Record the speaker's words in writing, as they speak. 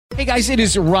Hey guys, it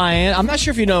is Ryan. I'm not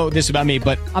sure if you know this about me,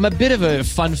 but I'm a bit of a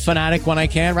fun fanatic when I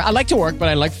can. I like to work, but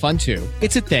I like fun too.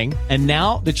 It's a thing. And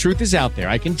now the truth is out there.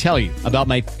 I can tell you about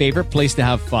my favorite place to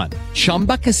have fun.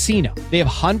 Chumba Casino. They have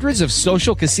hundreds of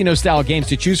social casino style games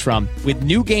to choose from with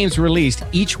new games released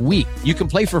each week. You can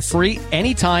play for free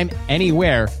anytime,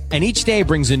 anywhere. And each day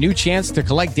brings a new chance to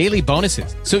collect daily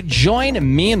bonuses. So join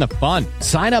me in the fun.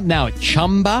 Sign up now at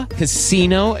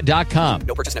ChumbaCasino.com.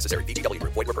 No purchase necessary. VGW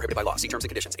Group. Void where prohibited by law. See terms and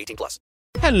conditions. 18+.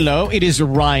 Hello, it is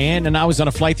Ryan, and I was on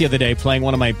a flight the other day playing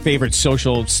one of my favorite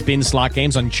social spin slot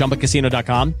games on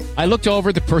ChumbaCasino.com. I looked over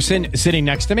at the person sitting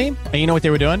next to me, and you know what they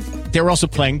were doing? They were also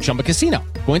playing Chumba Casino.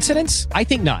 Coincidence? I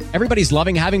think not. Everybody's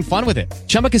loving having fun with it.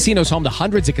 Chumba Casino is home to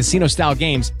hundreds of casino-style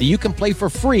games that you can play for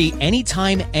free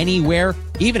anytime, anywhere,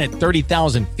 even at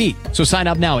 30,000 feet. So sign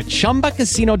up now at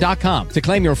ChumbaCasino.com to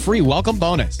claim your free welcome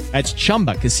bonus. That's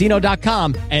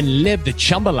ChumbaCasino.com and live the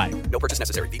Chumba life. No purchase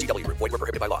necessary. VGW Group. Void where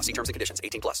prohibited by law. See terms and conditions.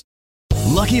 18+.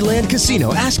 Lucky Land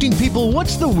Casino, asking people,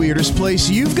 what's the weirdest place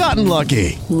you've gotten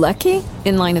lucky? Lucky?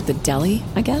 In line at the deli,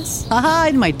 I guess? Aha,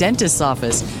 in my dentist's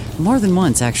office. More than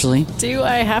once, actually. Do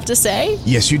I have to say?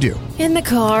 Yes, you do. In the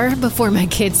car before my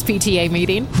kids' PTA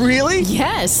meeting. Really?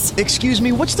 Yes. Excuse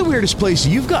me, what's the weirdest place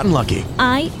you've gotten lucky?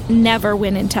 I never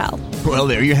win and tell. Well,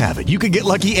 there you have it. You can get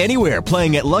lucky anywhere,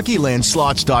 playing at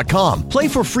LuckyLandSlots.com. Play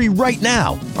for free right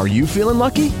now. Are you feeling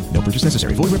lucky? No purchase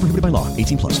necessary. Void where prohibited by law.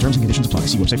 18+. Terms and conditions apply.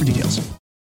 See website for details.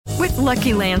 With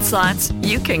Lucky Land Slots,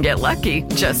 you can get lucky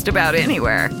just about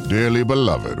anywhere. Dearly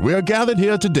beloved, we are gathered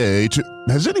here today to...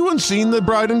 Has anyone seen the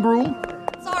bride and groom?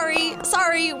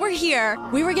 Sorry, we're here.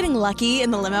 We were getting lucky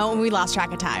in the limo and we lost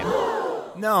track of time.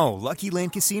 No, Lucky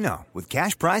Land Casino, with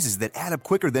cash prizes that add up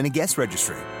quicker than a guest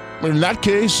registry. In that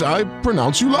case, I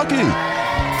pronounce you lucky.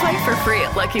 Play for free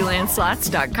at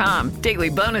LuckyLandSlots.com. Daily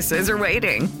bonuses are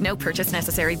waiting. No purchase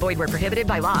necessary. Void where prohibited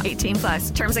by law.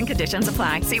 18+. Terms and conditions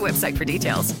apply. See website for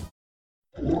details.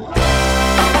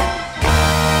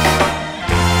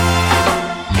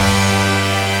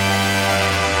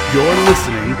 You're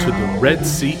listening to the Red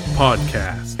Seat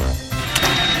Podcast.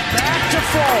 Back to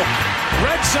full.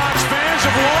 Red Sox fans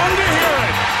have longed to hear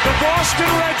it. The Boston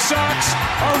Red Sox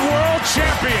are world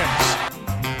champions.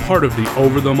 Part of the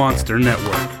Over the Monster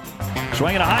Network.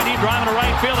 Swinging a high knee drive to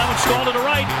right field. That one's stalled to the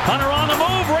right. Hunter on the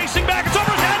move, racing back. It's over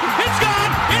his head. It's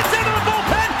gone. It's into the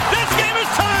bullpen. This game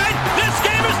is tied. This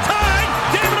game is tied.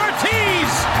 David Ortiz.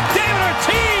 David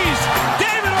Ortiz.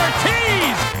 David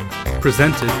Ortiz.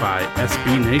 Presented by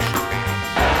SB Nation.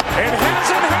 It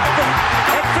hasn't happened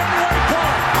at Fenway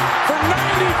Park for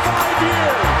 95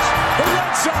 years. The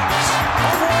Red Sox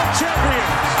are world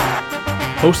champions.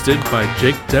 Hosted by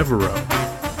Jake Devereaux.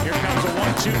 Here comes a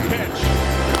 1-2 pitch.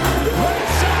 Red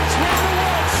Sox win the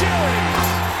World Series.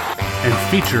 And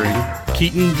featuring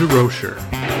Keaton DeRocher.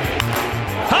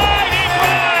 High deep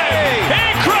right.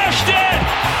 He crushed it.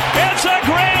 It's a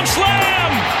grand slam.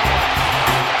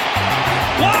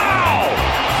 Wow.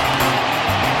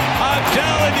 I'm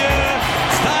telling you,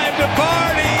 it's time to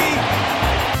party.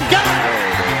 Got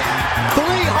it.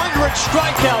 300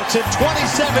 strikeouts in 2017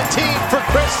 for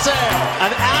Chris Sale.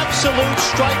 An absolute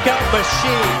strikeout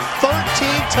machine. 13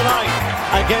 tonight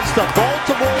against the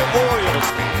Baltimore Orioles.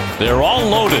 They're all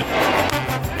loaded.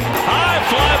 High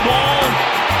fly ball,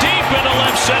 deep into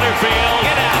left center field.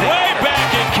 Way back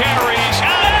it carries.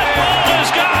 That ball is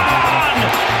gone.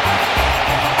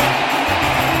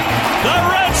 The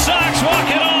Red Sox walk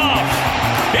it off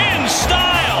in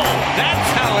style. That's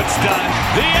how it's done.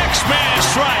 The X-Man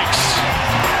strikes.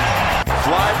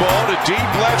 Fly ball to deep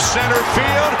left center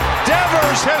field.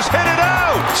 Devers has hit it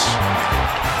out.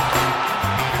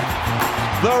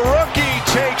 The rookie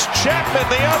takes Chapman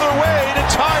the other way to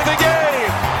tie the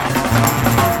game.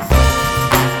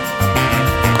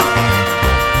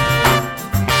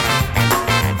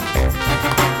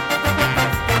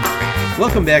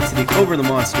 Welcome back to the Over the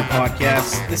Monster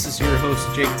podcast. This is your host,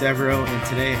 Jake Devereaux, and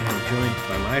today I'm joined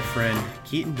by my friend,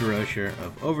 Keaton DeRocher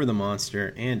of Over the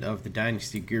Monster and of the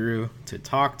Dynasty Guru to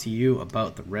talk to you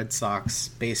about the Red Sox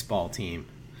baseball team.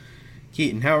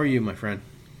 Keaton, how are you, my friend?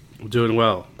 I'm doing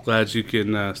well. Glad you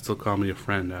can still call me a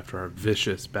friend after our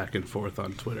vicious back and forth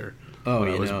on Twitter. Oh,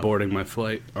 when I was boarding my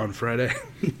flight on Friday.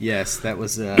 Yes, that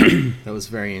was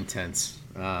very intense.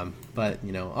 But,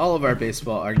 you know, all of our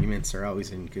baseball arguments are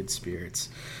always in good spirits.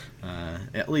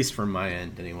 At least from my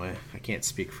end, anyway. I can't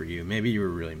speak for you. Maybe you were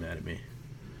really mad at me.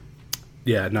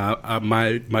 Yeah, no,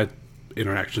 my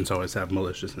interactions always have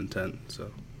malicious intent, so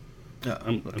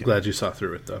I'm glad you saw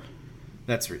through it, though.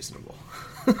 That's reasonable.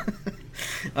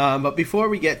 But before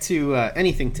we get to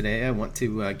anything today, I want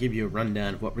to give you a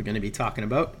rundown of what we're going to be talking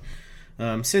about.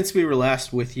 Since we were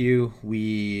last with you,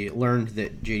 we learned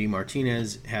that JD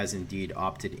Martinez has indeed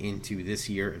opted into this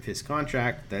year of his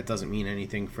contract. That doesn't mean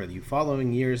anything for the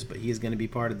following years, but he is going to be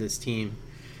part of this team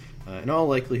in all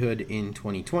likelihood in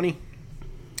 2020,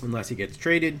 unless he gets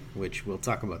traded, which we'll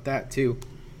talk about that too.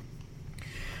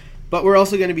 But we're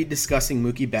also going to be discussing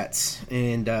Mookie Betts,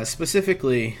 and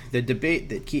specifically the debate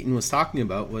that Keaton was talking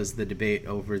about was the debate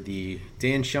over the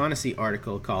Dan Shaughnessy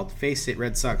article called "Face It,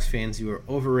 Red Sox Fans, You Are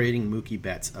Overrating Mookie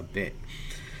Betts a Bit,"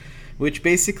 which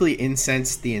basically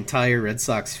incensed the entire Red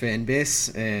Sox fan base,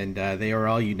 and they are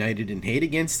all united in hate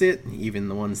against it, even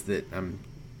the ones that I'm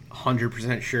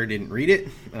 100% sure didn't read it.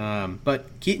 But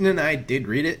Keaton and I did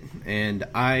read it, and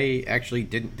I actually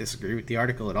didn't disagree with the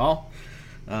article at all.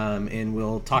 And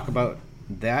we'll talk about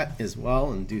that as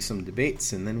well and do some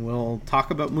debates, and then we'll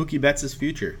talk about Mookie Betts'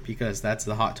 future because that's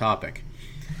the hot topic.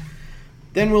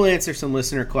 Then we'll answer some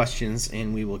listener questions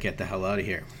and we will get the hell out of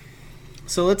here.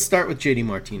 So let's start with JD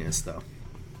Martinez though.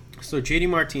 So JD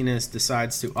Martinez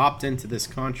decides to opt into this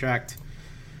contract.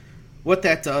 What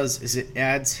that does is it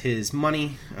adds his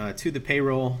money to the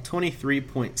payroll,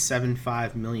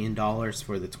 $23.75 million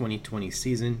for the 2020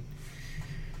 season.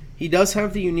 He does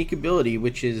have the unique ability,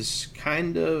 which is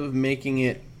kind of making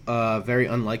it very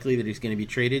unlikely that he's going to be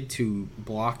traded, to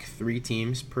block 3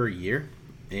 teams per year.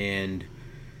 And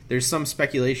there's some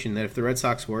speculation that if the Red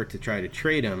Sox were to try to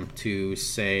trade him to,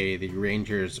 say, the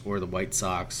Rangers or the White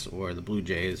Sox or the Blue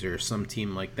Jays or some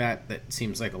team like that, that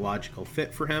seems like a logical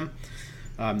fit for him,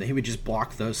 that he would just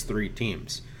block those 3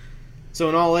 teams. So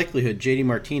in all likelihood, JD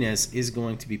Martinez is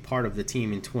going to be part of the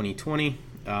team in 2020.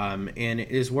 And it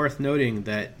is worth noting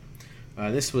that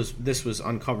this was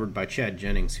uncovered by Chad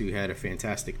Jennings, who had a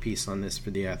fantastic piece on this for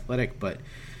The Athletic. But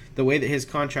the way that his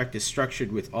contract is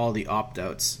structured with all the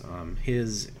opt-outs,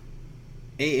 his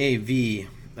AAV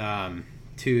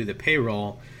to the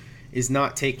payroll is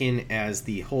not taken as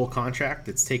the whole contract.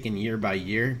 It's taken year by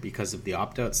year because of the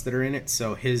opt-outs that are in it.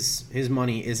 So his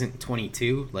money isn't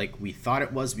 22 like we thought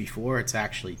it was before. It's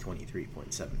actually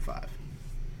 23.75.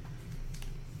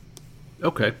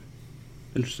 Okay.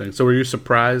 Interesting. So were you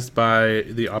surprised by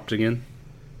the opting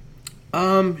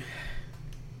in?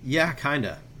 Yeah, kind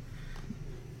of.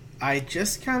 I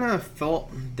just kind of felt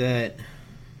that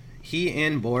he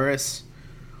and Boris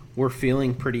were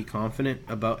feeling pretty confident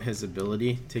about his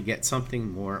ability to get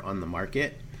something more on the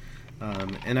market.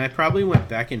 And I probably went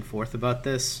back and forth about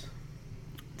this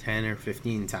 10 or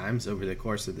 15 times over the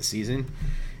course of the season.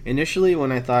 Initially,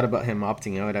 when I thought about him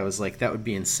opting out, I was like, that would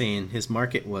be insane. His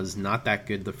market was not that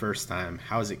good the first time.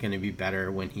 How is it going to be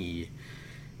better when he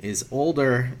is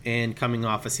older and coming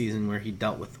off a season where he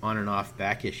dealt with on and off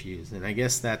back issues? And I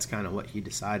guess that's kind of what he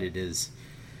decided is,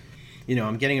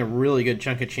 I'm getting a really good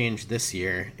chunk of change this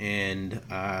year. And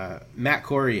Matt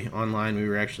Corey online, we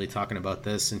were actually talking about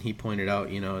this, and he pointed out,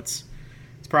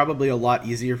 it's probably a lot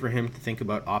easier for him to think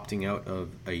about opting out of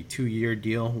a 2-year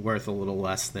deal worth a little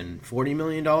less than $40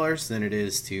 million than it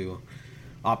is to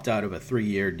opt out of a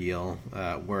 3-year deal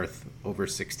worth over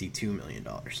 $62 million.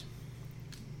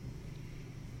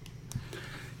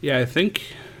 Yeah, I think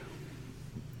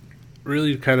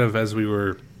really kind of as we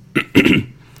were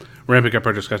ramping up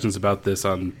our discussions about this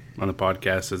on the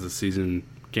podcast as the season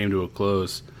came to a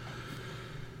close,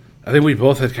 I think we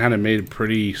both had kind of made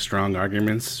pretty strong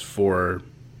arguments for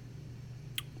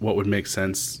what would make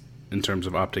sense in terms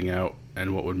of opting out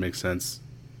and what would make sense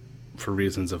for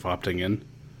reasons of opting in.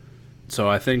 So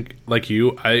I think, like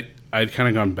you, I'd kind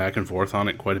of gone back and forth on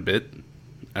it quite a bit,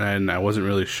 and I wasn't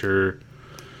really sure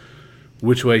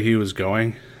which way he was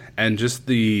going. And just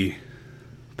the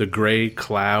gray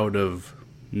cloud of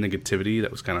negativity that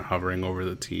was kind of hovering over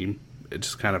the team, it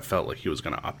just kind of felt like he was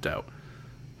going to opt out.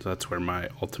 So that's where my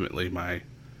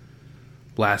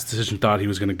last decision thought he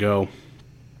was going to go.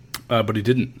 But he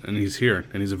didn't, and he's here,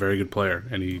 and he's a very good player,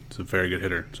 and he's a very good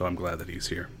hitter, so I'm glad that he's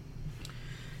here.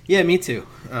 Yeah, me too.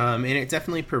 And it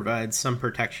definitely provides some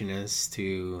protection as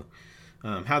to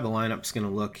how the lineup's going to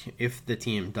look if the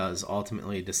team does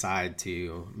ultimately decide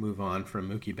to move on from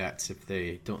Mookie Betts if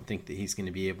they don't think that he's going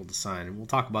to be able to sign. And we'll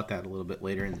talk about that a little bit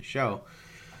later in the show.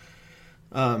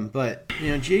 But,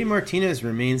 JD Martinez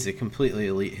remains a completely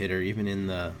elite hitter, even in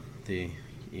the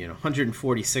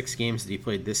 146 games that he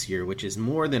played this year, which is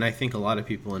more than I think a lot of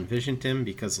people envisioned him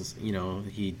because,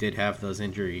 he did have those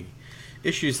injury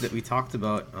issues that we talked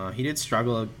about. He did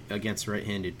struggle against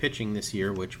right-handed pitching this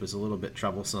year, which was a little bit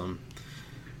troublesome.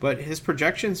 But his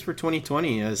projections for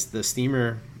 2020, as the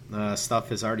Steamer stuff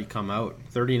has already come out,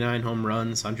 39 home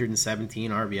runs,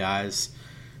 117 RBIs,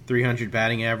 300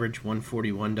 batting average,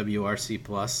 141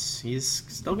 WRC+. He's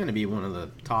still going to be one of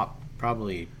the top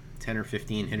probably 10 or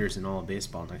 15 hitters in all of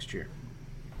baseball next year.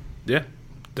 Yeah,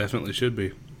 definitely should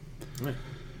be. Right.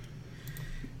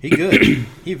 He good.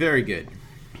 He very good.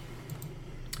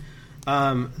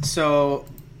 So,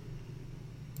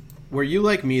 were you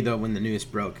like me, though, when the news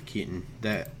broke, Keaton,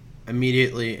 that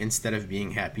immediately, instead of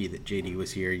being happy that JD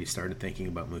was here, you started thinking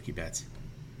about Mookie Betts?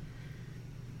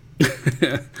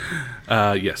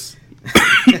 Yes.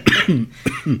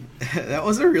 That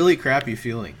was a really crappy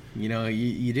feeling. You know,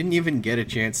 you didn't even get a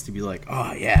chance to be like,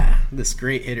 oh, yeah, this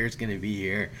great hitter is going to be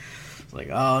here. It's like,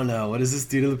 oh, no, what does this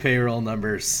do to the payroll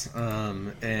numbers?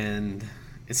 And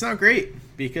it's not great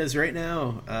because right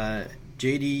now,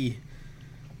 JD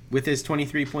with his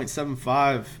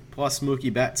 23.75 plus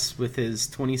Mookie Betts with his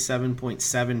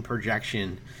 27.7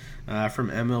 projection from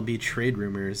MLB Trade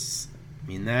Rumors. I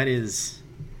mean, that's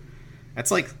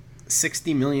like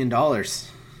 $60 million.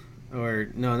 Or,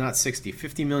 no, not 60,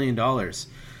 $50 million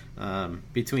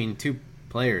between two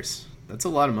players. That's a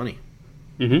lot of money.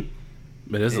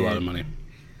 Mm-hmm. It is a lot of money.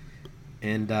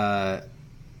 And the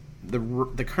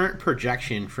current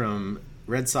projection from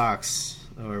Red Sox,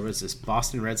 or was this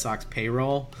Boston Red Sox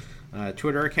payroll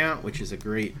Twitter account, which is a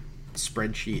great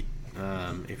spreadsheet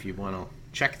if you want to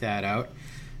check that out.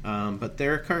 But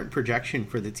their current projection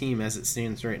for the team as it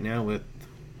stands right now with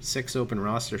 6 open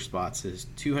roster spots is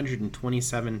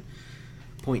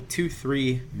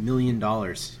 $227.23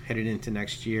 million headed into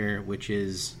next year, which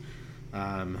is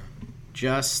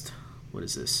just, what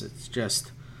is this? It's just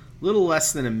a little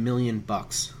less than $1 million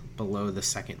below the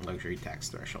second luxury tax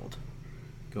threshold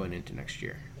going into next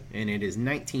year. And it is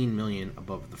 $19 million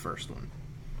above the first one.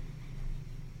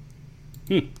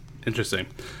 Interesting.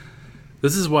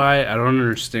 This is why I don't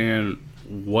understand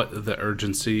what the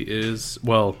urgency is.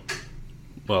 Well,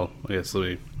 I guess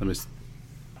let me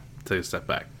take a step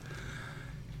back.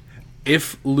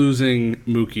 If losing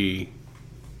Mookie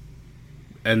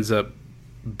ends up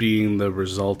being the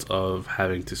result of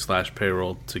having to slash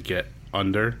payroll to get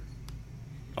under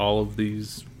all of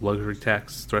these luxury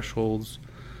tax thresholds,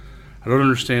 I don't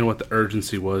understand what the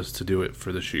urgency was to do it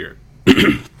for this year.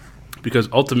 Because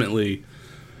ultimately,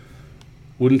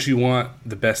 wouldn't you want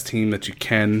the best team that you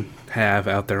can have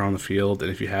out there on the field? And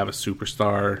if you have a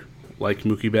superstar like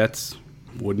Mookie Betts,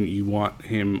 wouldn't you want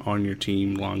him on your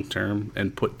team long term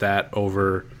and put that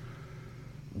over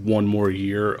one more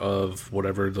year of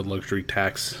whatever the luxury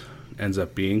tax ends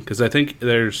up being? Because I think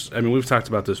we've talked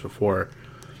about this before.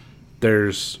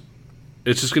 It's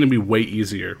just going to be way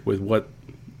easier with what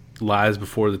lies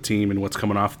before the team and what's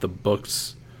coming off the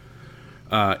books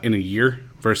in a year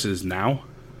versus now.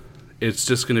 It's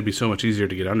just going to be so much easier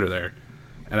to get under there.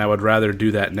 And I would rather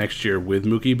do that next year with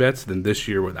Mookie Betts than this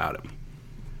year without him.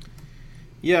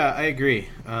 Yeah, I agree.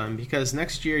 Because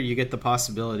next year you get the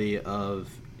possibility of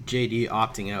JD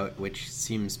opting out, which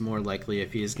seems more likely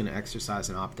if he is going to exercise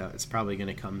an opt-out. It's probably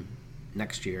going to come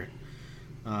next year.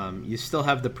 You still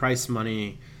have the price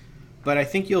money, but I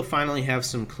think you'll finally have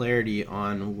some clarity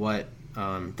on what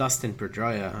Dustin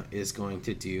Pedroia is going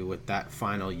to do with that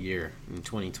final year in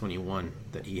 2021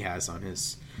 that he has on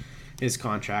his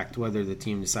contract, whether the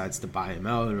team decides to buy him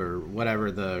out or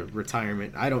whatever the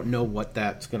retirement. I don't know what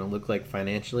that's going to look like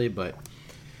financially, but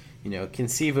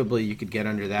conceivably you could get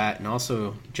under that. And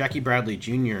also Jackie Bradley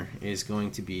Jr. is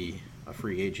going to be a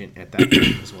free agent at that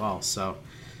point as well. So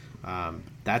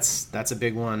that's a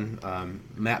big one.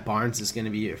 Matt Barnes is going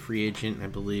to be a free agent, I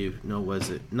believe. No, was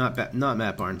it not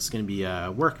Matt Barnes? It's going to be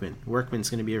Workman.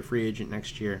 Workman's going to be a free agent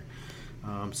next year.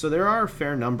 So there are a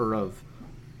fair number of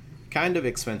kind of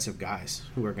expensive guys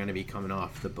who are going to be coming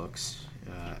off the books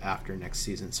after next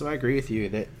season. So I agree with you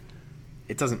that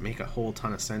it doesn't make a whole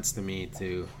ton of sense to me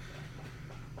to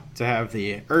have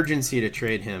the urgency to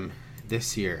trade him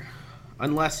this year,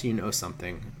 unless you know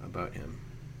something about him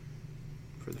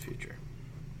for the future.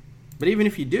 But even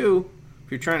if you do,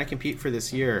 if you're trying to compete for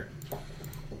this year,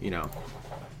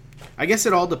 I guess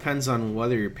it all depends on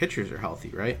whether your pitchers are healthy,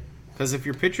 right? Because if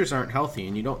your pitchers aren't healthy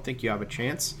and you don't think you have a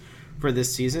chance for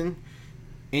this season,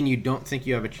 and you don't think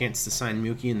you have a chance to sign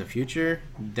Mookie in the future,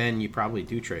 then you probably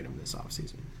do trade him this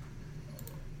offseason.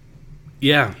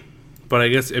 Yeah, but I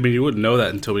guess, you wouldn't know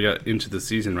that until we got into the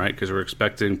season, right? Because we're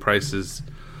expecting Price's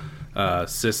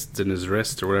cyst in his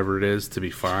wrist or whatever it is to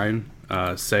be fine.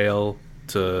 Sale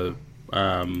to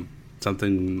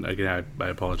something, again, I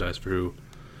apologize for who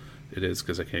it is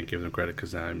because I can't give them credit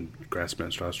because I'm grasping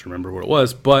at straws to remember what it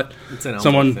was. But it's an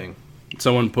Elmo thing.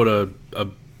 Someone put a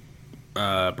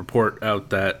report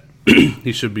out that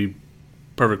he should be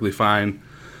perfectly fine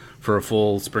for a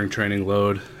full spring training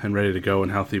load and ready to go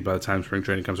and healthy by the time spring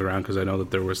training comes around, because I know that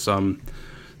there was some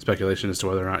speculation as to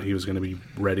whether or not he was going to be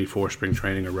ready for spring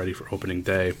training or ready for opening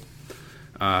day.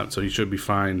 So he should be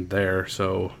fine there.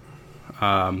 So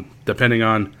Depending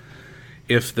on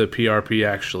if the PRP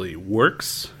actually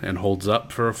works and holds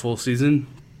up for a full season,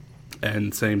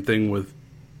 and same thing with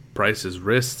Price's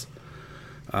wrists.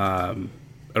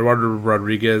 Eduardo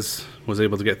Rodriguez was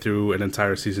able to get through an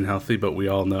entire season healthy, but we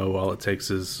all know all it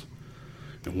takes is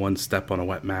one step on a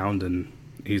wet mound, and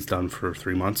he's done for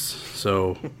 3 months.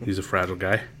 So he's a fragile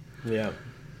guy. Yeah.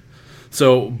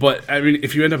 So, but I mean,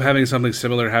 if you end up having something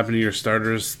similar happen to your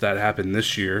starters that happened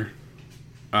this year,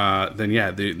 then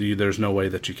yeah, there's no way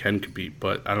that you can compete.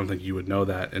 But I don't think you would know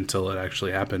that until it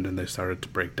actually happened and they started to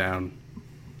break down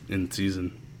in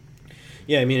season.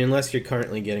 Yeah, I mean, unless you're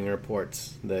currently getting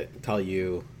reports that tell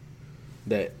you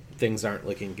that things aren't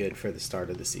looking good for the start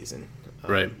of the season.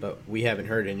 Right. But we haven't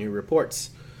heard any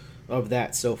reports of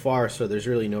that so far, so there's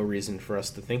really no reason for us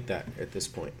to think that at this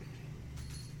point.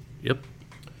 Yep.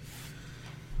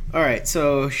 All right,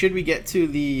 so should we get to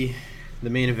the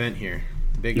main event here?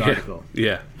 The big article.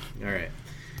 Yeah. All right.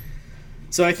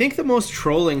 So I think the most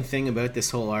trolling thing about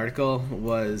this whole article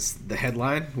was the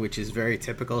headline, which is very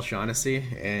typical Shaughnessy,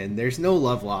 and there's no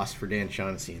love lost for Dan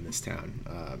Shaughnessy in this town.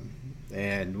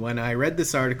 And when I read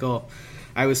this article,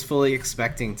 I was fully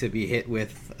expecting to be hit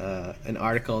with an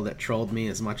article that trolled me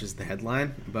as much as the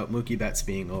headline about Mookie Betts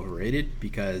being overrated,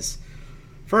 because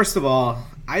first of all,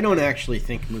 I don't actually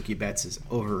think Mookie Betts is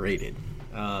overrated.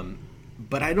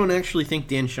 But I don't actually think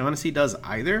Dan Shaughnessy does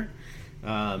either.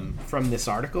 From this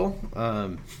article.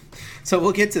 So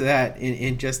we'll get to that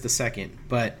in just a second.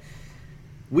 But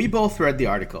we both read the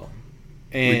article.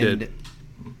 And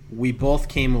we both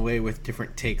came away with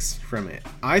different takes from it.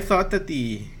 I thought that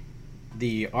the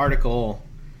article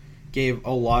gave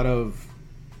a lot of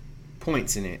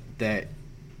points in it that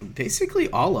basically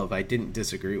all of I didn't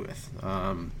disagree with.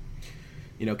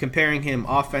 Comparing him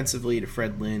offensively to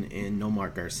Fred Lynn and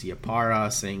Nomar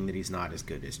Garcia-Parra, saying that he's not as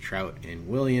good as Trout and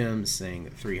Williams, saying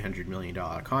that $300 million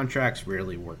contracts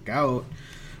rarely work out,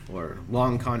 or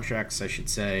long contracts, I should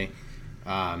say,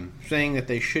 saying that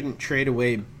they shouldn't trade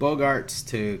away Bogarts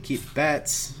to keep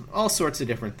Betts, all sorts of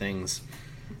different things.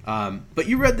 But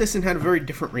you read this and had a very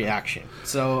different reaction.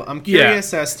 So I'm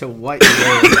curious as to what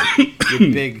your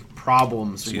big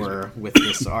problems were with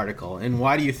this article, and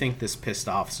why do you think this pissed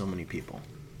off so many people?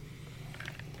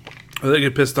 I think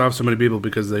it pissed off so many people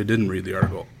because they didn't read the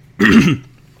article.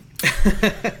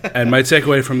 And my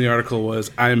takeaway from the article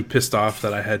was, I'm pissed off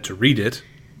that I had to read it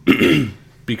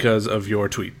because of your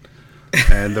tweet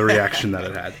and the reaction that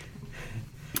it had.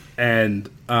 And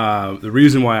the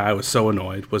reason why I was so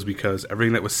annoyed was because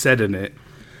everything that was said in it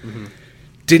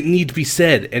didn't need to be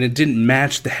said, and it didn't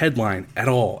match the headline at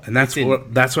all. And that's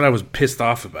what I was pissed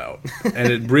off about.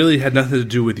 And it really had nothing to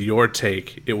do with your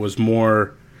take. It was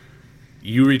more,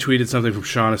 you retweeted something from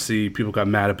Shaughnessy, people got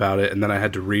mad about it, and then I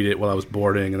had to read it while I was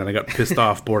boarding, and then I got pissed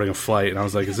off boarding a flight, and I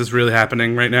was like, is this really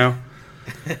happening right now?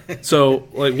 So,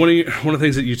 like, one of the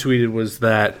things that you tweeted was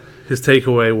that his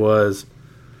takeaway was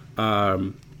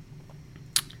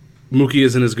Mookie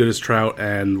isn't as good as Trout,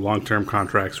 and long-term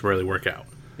contracts rarely work out.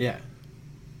 Yeah.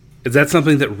 Is that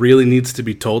something that really needs to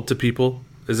be told to people?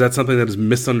 Is that something that is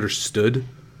misunderstood?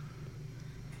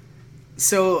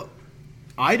 So,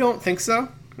 I don't think so.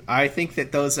 I think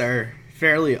that those are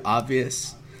fairly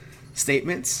obvious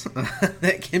statements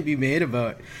that can be made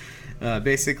about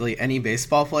basically any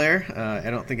baseball player.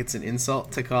 I don't think it's an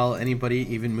insult to call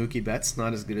anybody, even Mookie Betts,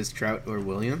 not as good as Trout or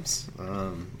Williams.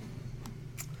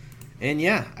 And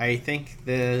yeah, I think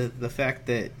the fact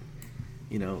that,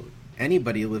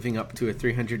 anybody living up to a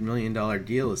 $300 million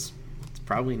deal it's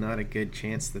probably not a good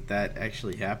chance that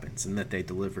actually happens and that they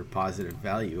deliver positive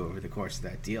value over the course of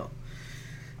that deal.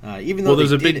 Even though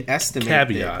there's they a did big estimate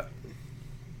caveat.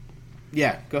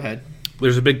 Yeah, go ahead.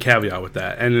 There's a big caveat with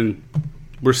that. And then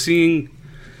we're seeing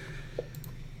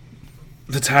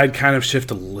the tide kind of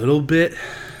shift a little bit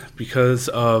because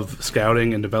of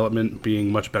scouting and development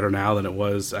being much better now than it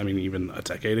was, even a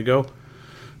decade ago.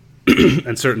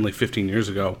 And certainly 15 years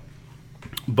ago.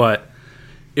 But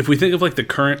if we think of like the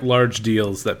current large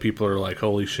deals that people are like,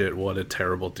 holy shit, what a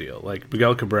terrible deal. Like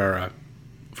Miguel Cabrera,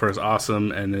 for as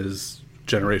awesome and as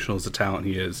generational as the talent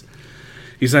he is,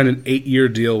 he signed an 8-year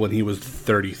deal when he was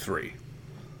 33.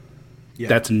 Yeah.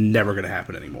 That's never going to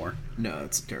happen anymore. No,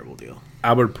 it's a terrible deal.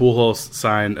 Albert Pujols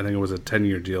signed, I think it was a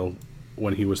 10-year deal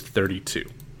when he was 32.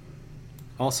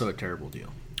 Also a terrible deal.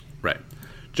 Right.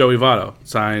 Joey Votto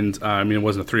signed, it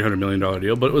wasn't a $300 million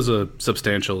deal, but it was a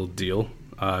substantial deal.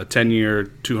 10-year,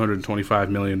 $225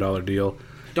 million deal.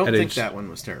 Don't think that one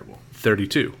was terrible.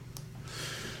 32.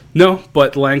 No,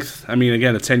 but length,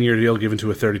 again, a 10-year deal given to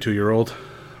a 32-year-old.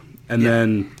 And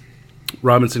then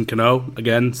Robinson Cano,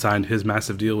 again, signed his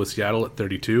massive deal with Seattle at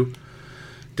 32.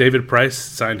 David Price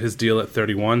signed his deal at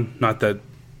 31. Not that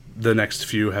the next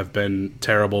few have been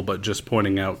terrible, but just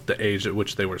pointing out the age at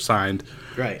which they were signed.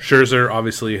 Right. Scherzer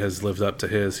obviously has lived up to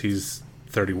his. He's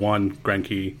 31.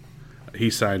 Greinke, he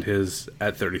signed his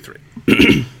at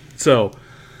 33. So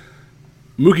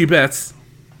Mookie Betts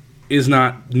is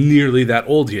not nearly that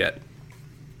old yet.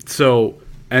 So,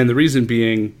 and the reason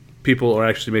being, people are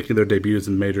actually making their debuts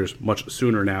in majors much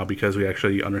sooner now because we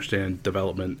actually understand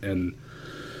development and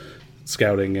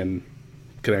scouting and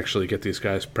can actually get these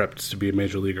guys prepped to be a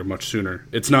major leaguer much sooner.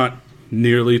 It's not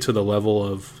nearly to the level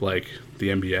of like the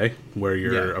NBA where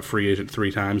you're a free agent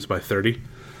 3 times by 30.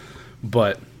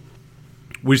 But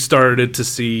we started to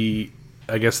see,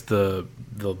 I guess, the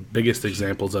biggest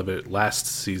examples of it last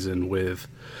season with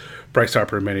Bryce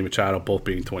Harper and Manny Machado both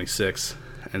being 26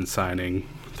 and signing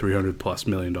 $300+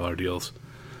 million deals.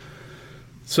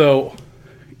 So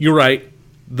you're right.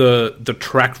 The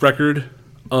track record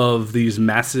of these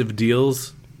massive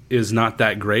deals is not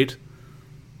that great,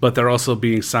 but they're also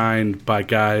being signed by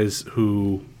guys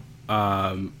who,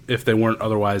 if they weren't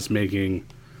otherwise making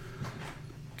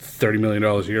 $30 million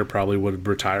a year, probably would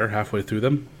retire halfway through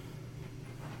them.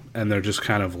 And they're just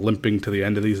kind of limping to the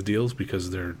end of these deals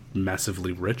because they're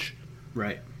massively rich.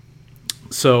 Right.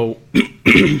 So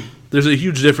there's a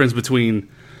huge difference between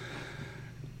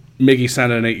Miggy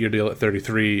signing an 8-year deal at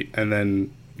 33 and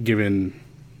then giving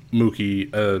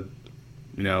Mookie a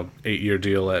 8-year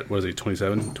deal at, what is he,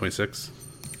 27, 26?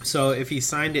 So if he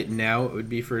signed it now, it would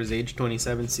be for his age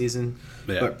 27 season.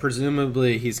 Yeah. But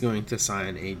presumably he's going to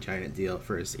sign a giant deal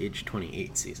for his age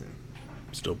 28 season.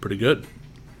 Still pretty good.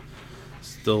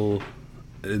 Still,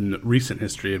 in recent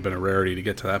history, had been a rarity to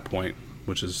get to that point,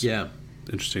 which is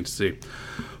interesting to see.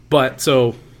 But,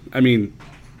 so, I mean,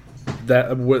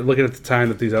 that looking at the time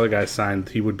that these other guys signed,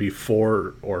 he would be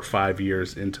 4 or 5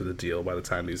 years into the deal by the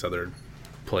time these other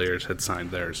players had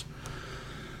signed theirs.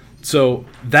 So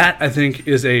that, I think,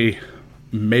 is a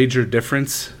major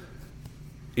difference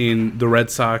in the Red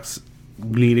Sox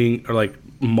needing, or like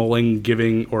mulling,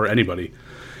 giving, or anybody,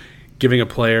 giving a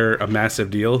player a massive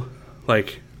deal.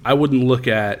 Like, I wouldn't look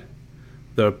at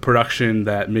the production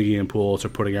that Miggy and Pujols are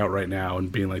putting out right now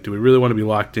and being like, do we really want to be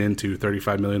locked into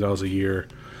 $35 million a year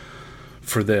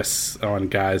for this on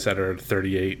guys that are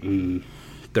 38 and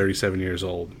 37 years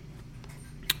old?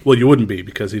 Well, you wouldn't be,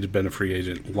 because he'd have been a free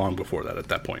agent long before that at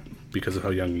that point because of how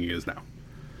young he is now.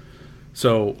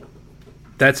 So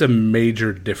that's a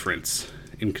major difference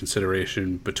in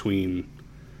consideration between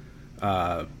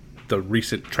the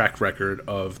recent track record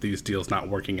of these deals not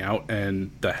working out and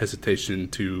the hesitation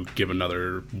to give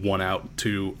another one out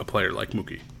to a player like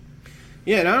Mookie.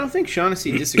 Yeah, and I don't think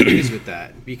Shaughnessy disagrees with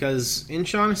that, because in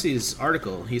Shaughnessy's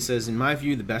article, he says, in my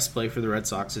view, the best play for the Red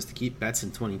Sox is to keep Betts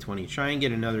in 2020, try and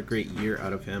get another great year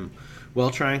out of him while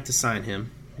trying to sign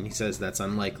him, and he says that's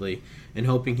unlikely, and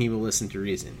hoping he will listen to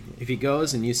reason. If he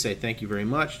goes and you say thank you very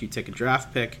much, you take a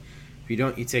draft pick. If you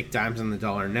don't, you take dimes on the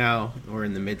dollar now or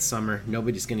in the midsummer.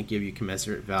 Nobody's going to give you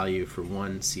commensurate value for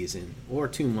 1 season or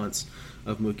 2 months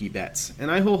of Mookie Betts. And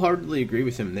I wholeheartedly agree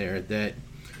with him there that.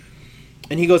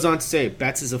 And he goes on to say,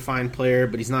 Betts is a fine player,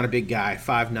 but he's not a big guy,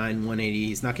 5'9", 180.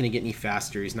 He's not going to get any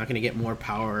faster. He's not going to get more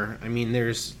power. I mean,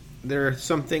 there are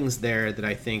some things there that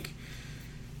I think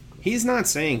he's not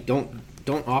saying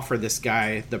don't offer this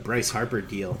guy the Bryce Harper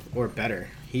deal or better.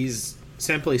 He's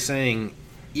simply saying,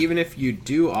 even if you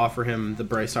do offer him the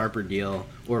Bryce Harper deal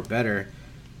or better,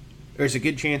 there's a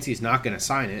good chance he's not going to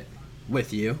sign it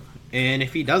with you. And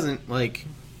if he doesn't, like,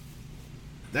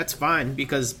 that's fine,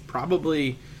 because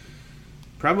probably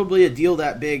a deal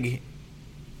that big,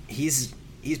 he's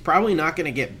probably not going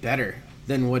to get better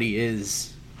than what he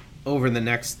is over the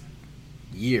next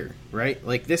year, right?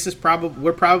 Like, this is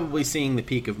we're probably seeing the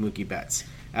peak of Mookie Betts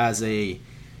as a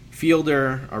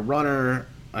fielder, a runner,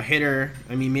 a hitter.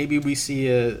 I mean, maybe we see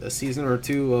a season or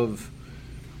two of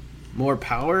more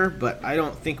power, but I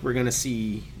don't think we're going to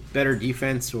see better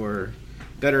defense or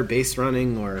better base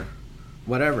running or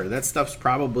whatever. That stuff's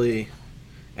probably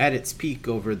at its peak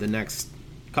over the next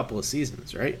couple of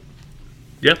seasons, right?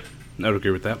 Yep, I would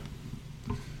agree with that.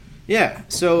 Yeah,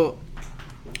 so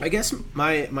I guess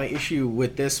my issue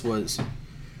with this was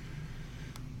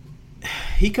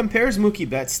he compares Mookie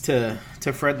Betts to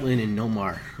Fred Lynn and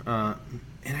Nomar.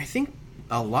 And I think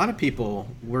a lot of people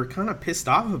were kind of pissed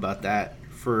off about that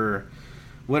for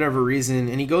whatever reason.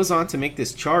 And he goes on to make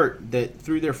this chart that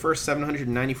through their first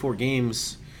 794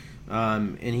 games,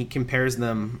 and he compares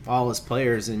them all as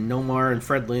players. And Nomar and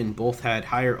Fred Lynn both had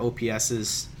higher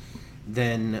OPSs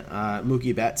than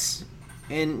Mookie Betts.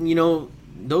 And, you know,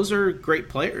 those are great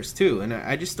players too. And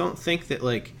I just don't think that,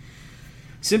 like,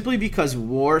 Simply because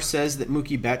WAR says that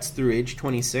Mookie Betts through age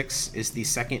 26 is the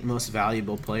second most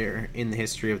valuable player in the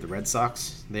history of the Red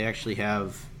Sox. They actually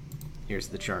have, here's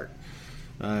the chart.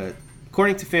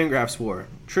 According to Fangraphs WAR,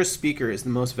 Tris Speaker is the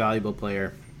most valuable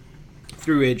player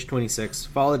through age 26,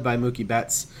 followed by Mookie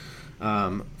Betts,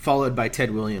 followed by Ted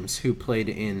Williams, who played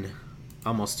in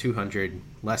almost 200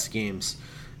 less games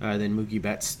than Mookie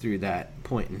Betts through that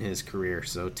point in his career.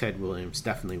 So Ted Williams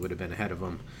definitely would have been ahead of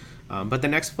him. But the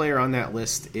next player on that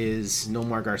list is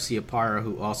Nomar Garciaparra,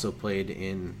 who also played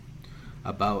in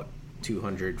about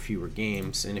 200 fewer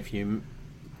games. And if you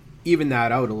even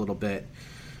that out a little bit,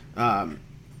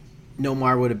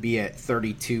 Nomar would be at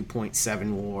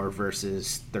 32.7 WAR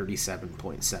versus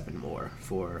 37.7 WAR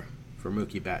for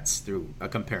Mookie Betts through a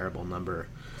comparable number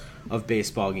of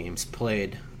baseball games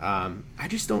played. I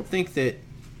just don't think that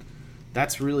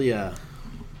that's really a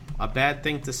bad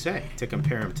thing to say, to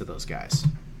compare him to those guys.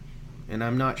 And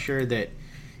I'm not sure that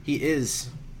he is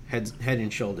head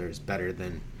and shoulders better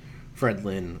than Fred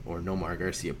Lynn or Nomar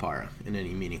Garciaparra in any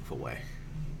meaningful way.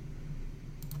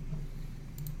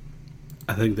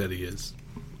 I think that he is.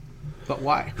 But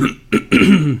why?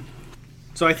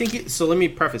 So let me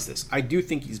preface this. I do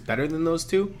think he's better than those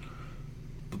two,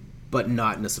 but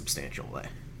not in a substantial way.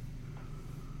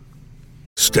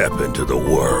 Step into the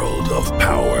world of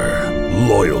power,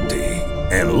 loyalty,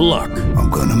 and luck. I'm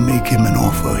gonna make him an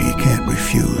offer he can't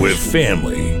refuse. With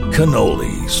family,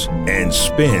 cannolis, and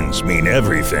spins mean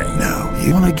everything. Now,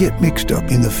 you wanna get mixed up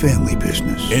in the family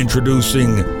business.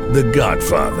 Introducing The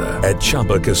Godfather at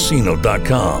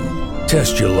ChumbaCasino.com.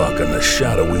 Test your luck in the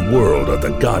shadowy world of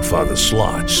The Godfather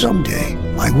slot. Someday,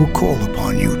 I will call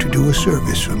upon you to do a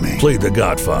service for me. Play The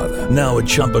Godfather, now at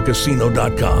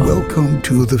ChumbaCasino.com. Welcome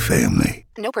to the family.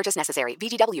 No purchase necessary.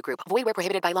 VGW Group. Void where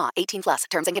prohibited by law. 18+.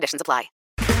 Terms and conditions apply.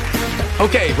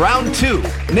 Okay, round two.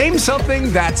 Name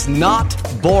something that's not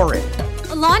boring.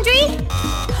 A laundry?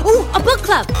 Ooh, a book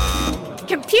club.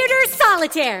 Computer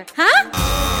solitaire, huh?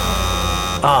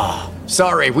 Ah, oh,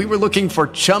 sorry. We were looking for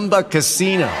Chumba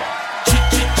Casino.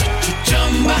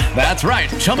 That's right.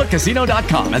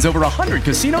 ChumbaCasino.com has over 100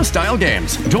 casino-style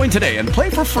games. Join today and play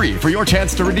for free for your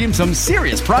chance to redeem some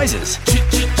serious prizes.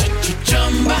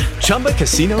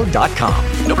 ChumbaCasino.com.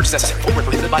 No purchase necessary. Void where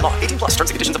prohibited by law. 18+. Terms and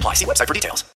conditions apply. See website for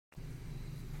details.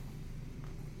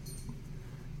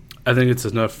 I think it's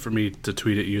enough for me to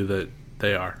tweet at you that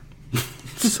they are.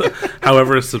 So,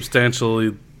 however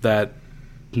substantially that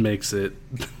makes it,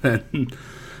 then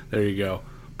there you go.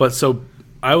 But so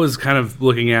I was kind of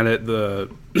looking at it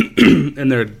in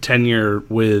their tenure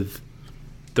with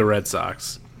the Red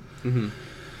Sox. Mm-hmm.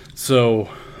 So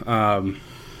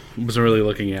wasn't really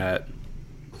looking at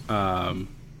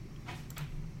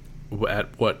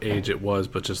what age it was,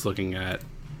 but just looking at,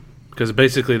 because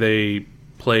basically they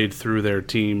played through their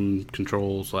team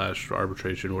control /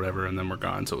 arbitration or whatever, and then we're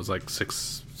gone. So it was like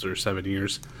 6 or 7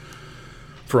 years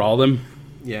for all of them.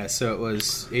 Yeah, so it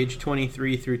was age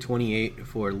 23 through 28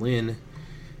 for Lynn,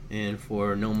 and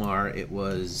for Nomar it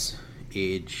was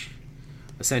age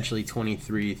essentially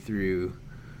 23 through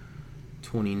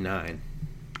 29,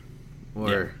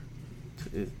 or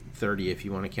 30 if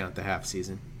you want to count the half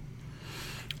season.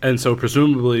 And so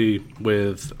presumably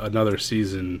with another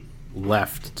season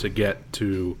left to get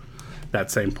to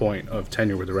that same point of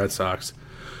tenure with the Red Sox,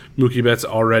 Mookie Betts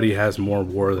already has more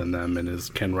WAR than them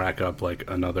and can rack up like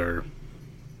another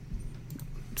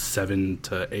 7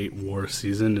 to 8 WAR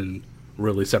season and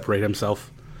really separate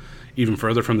himself even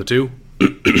further from the two.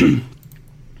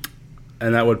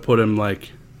 And that would put him,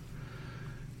 like,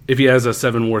 if he has a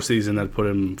 7 WAR season, that'd put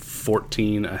him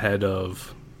 14 ahead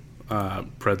of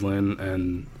Predlin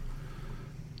and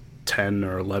 10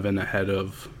 or 11 ahead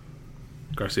of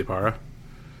Garciaparra,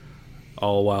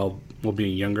 all while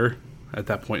being younger at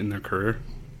that point in their career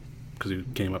because he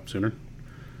came up sooner.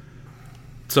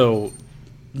 So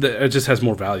it just has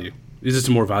more value. He's just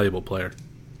a more valuable player.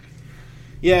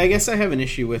 Yeah, I guess I have an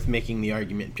issue with making the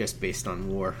argument just based on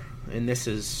WAR. And this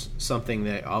is something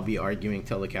that I'll be arguing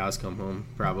till the cows come home,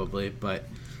 probably. But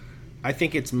I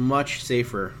think it's much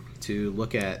safer to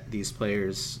look at these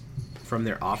players from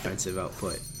their offensive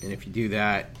output. And if you do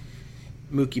that,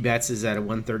 Mookie Betts is at a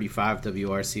 135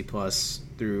 WRC plus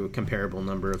through a comparable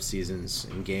number of seasons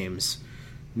and games.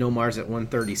 Nomar's at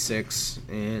 136,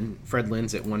 and Fred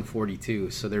Lynn's at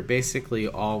 142. So they're basically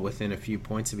all within a few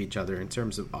points of each other in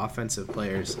terms of offensive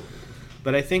players.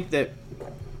 But I think that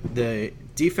the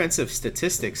defensive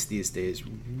statistics these days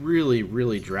really,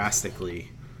 really drastically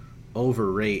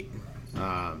overrate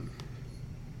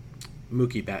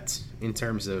Mookie Betts in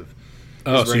terms of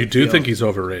Oh, so you do think he's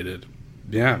overrated?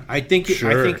 Yeah, I think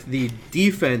sure. the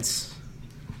defense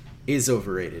is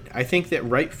overrated. I think that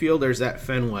right fielders at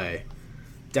Fenway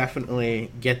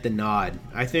definitely get the nod.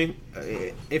 I think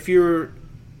if you're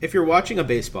watching a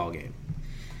baseball game,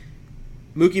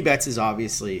 Mookie Betts is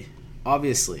obviously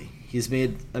he's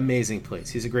made amazing plays.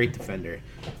 He's a great defender.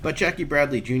 But Jackie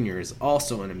Bradley Jr. is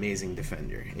also an amazing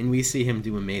defender, and we see him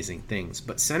do amazing things.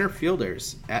 But center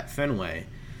fielders at Fenway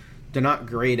do not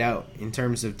grade out in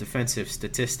terms of defensive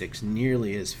statistics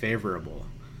nearly as favorable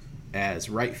as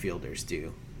right fielders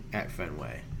do at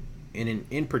Fenway. And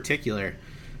in particular,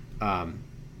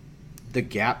 the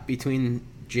gap between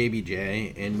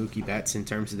JBJ and Mookie Betts in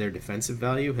terms of their defensive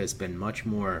value has been much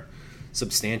more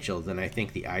substantial than I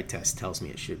think the eye test tells me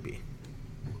it should be.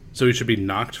 So he should be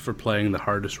knocked for playing the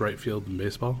hardest right field in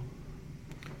baseball?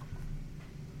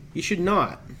 He should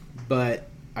not, but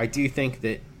I do think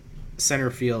that center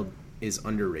field is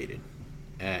underrated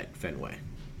at Fenway.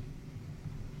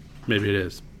 Maybe it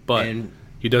is, but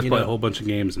he does play a whole bunch of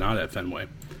games not at Fenway.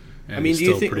 I mean, do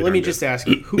you think? Let me just ask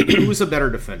you: who's a better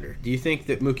defender? Do you think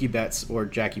that Mookie Betts or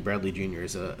Jackie Bradley Jr.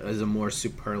 is a more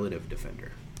superlative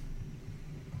defender?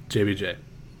 JBJ.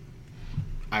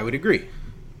 I would agree,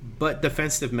 but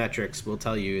defensive metrics will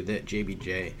tell you that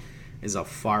JBJ is a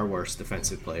far worse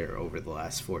defensive player over the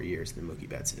last 4 years than Mookie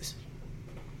Betts is.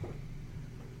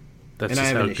 That's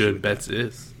just how good Betts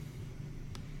is.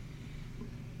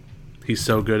 He's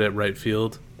so good at right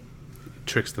field,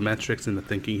 tricks the metrics into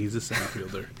thinking he's a center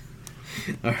fielder.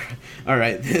 All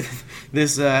right,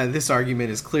 this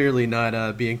argument is clearly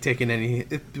not being taken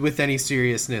with any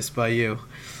seriousness by you.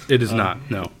 It is not.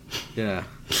 No. Yeah.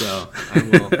 So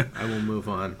I will move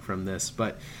on from this,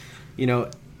 but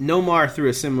Nomar through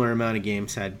a similar amount of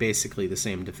games had basically the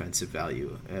same defensive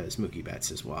value as Mookie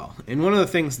Betts as well. And one of the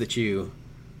things that you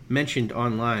mentioned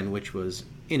online, which was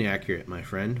inaccurate, my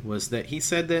friend, was that he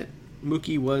said that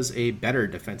Mookie was a better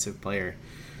defensive player,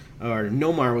 or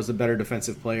Nomar was a better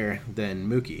defensive player than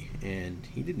Mookie, and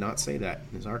he did not say that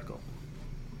in his article.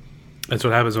 That's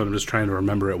what happens when I'm just trying to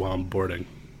remember it while I'm boarding.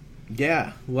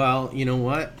 Yeah, well, you know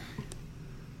what?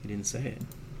 He didn't say it.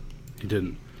 He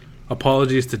didn't.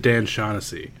 Apologies to Dan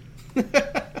Shaughnessy.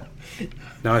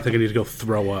 Now I think I need to go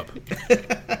throw up.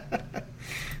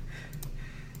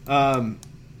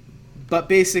 But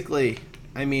basically,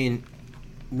 I mean,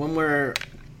 when we're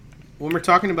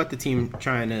talking about the team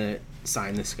trying to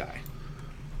sign this guy,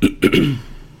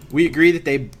 we agree that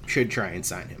they should try and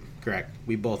sign him, correct?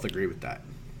 We both agree with that.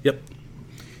 Yep.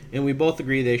 And we both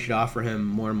agree they should offer him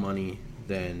more money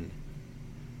than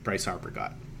Bryce Harper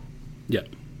got. Yep.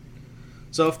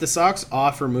 So if the Sox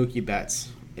offer Mookie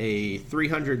Betts a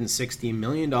 $360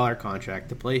 million contract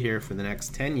to play here for the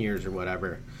next 10 years or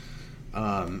whatever,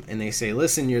 and they say,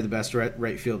 listen, you're the best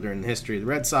right fielder in the history of the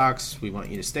Red Sox. We want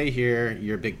you to stay here.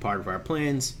 You're a big part of our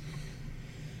plans.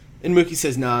 And Mookie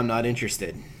says, no, I'm not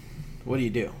interested. What do you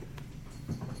do?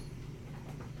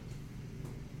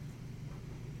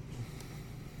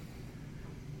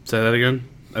 Say that again?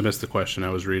 I missed the question. I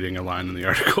was reading a line in the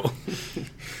article.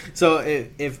 So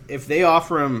if they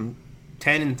offer him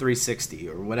 10 and 360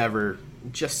 or whatever,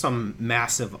 just some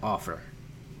massive offer,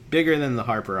 bigger than the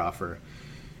Harper offer,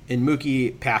 and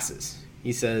Mookie passes.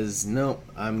 He says, no,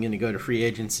 I'm going to go to free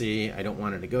agency. I don't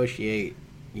want to negotiate.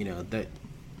 That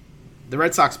the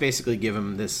Red Sox basically give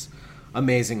him this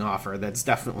amazing offer that's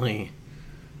definitely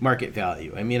market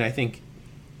value. I mean, I think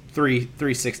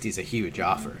 360 is a huge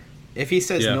offer. If he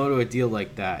says no to a deal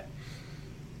like that,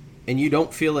 and you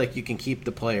don't feel like you can keep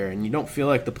the player, and you don't feel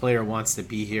like the player wants to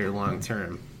be here long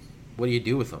term, what do you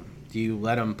do with him? Do you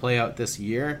let him play out this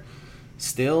year,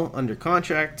 still under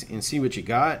contract, and see what you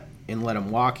got, and let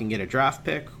him walk and get a draft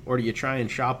pick? Or do you try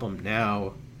and shop him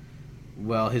now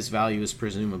while his value is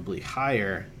presumably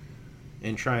higher,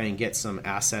 and try and get some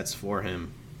assets for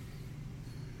him,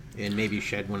 and maybe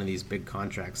shed one of these big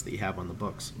contracts that you have on the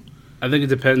books? I think it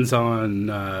depends on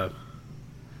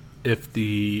if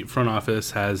the front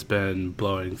office has been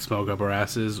blowing smoke up our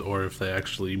asses, or if they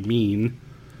actually mean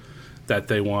that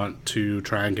they want to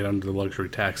try and get under the luxury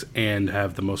tax and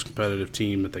have the most competitive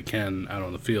team that they can out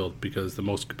on the field, because the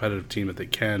most competitive team that they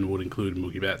can would include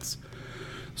Mookie Betts.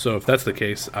 So if that's the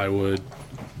case, I would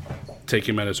take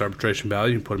him at his arbitration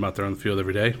value and put him out there on the field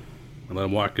every day and let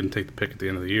him walk and take the pick at the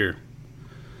end of the year.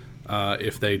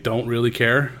 If they don't really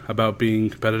care about being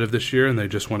competitive this year and they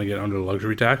just want to get under the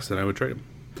luxury tax, then I would trade him.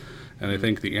 And I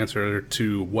think the answer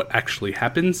to what actually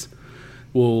happens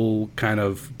will kind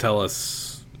of tell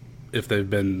us if they've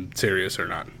been serious or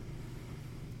not.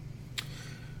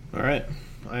 All right.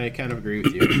 I kind of agree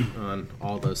with you on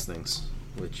all those things,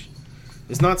 which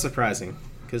is not surprising,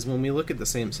 because when we look at the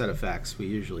same set of facts, we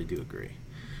usually do agree.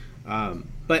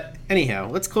 But anyhow,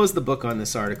 let's close the book on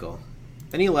this article.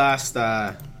 Any last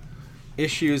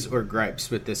issues or gripes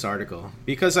with this article?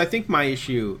 Because I think my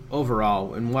issue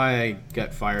overall and why I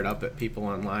get fired up at people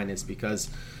online is because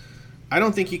I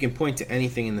don't think you can point to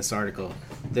anything in this article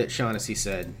that Shaughnessy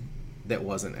said that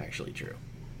wasn't actually true.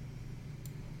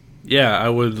 Yeah, I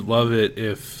would love it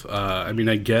if, I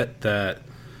get that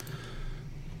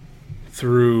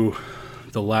through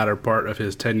the latter part of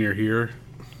his tenure here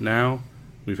now,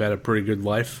 we've had a pretty good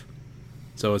life.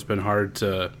 So it's been hard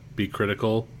to be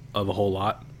critical of a whole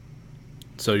lot.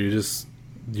 So you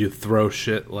throw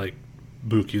shit like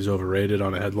Mookie's overrated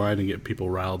on a headline and get people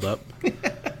riled up.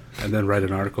 And then write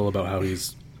an article about how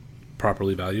he's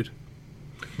properly valued.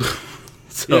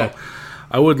 So yeah.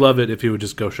 I would love it if he would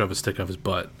just go shove a stick up his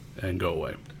butt and go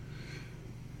away.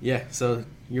 Yeah, so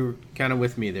you're kind of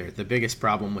with me there. The biggest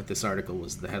problem with this article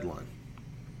was the headline.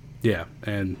 Yeah,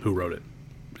 and who wrote it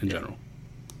in general.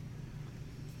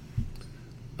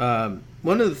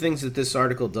 One of the things that this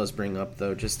article does bring up,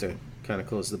 though, just to kind of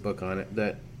close the book on it,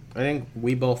 that I think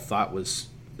we both thought was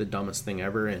the dumbest thing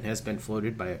ever and has been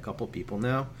floated by a couple people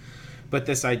now. But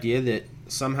this idea that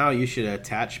somehow you should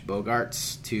attach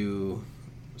Bogaerts to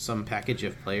some package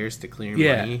of players to clear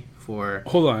money for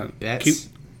Hold on. Betts.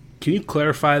 Can you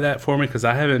clarify that for me? Because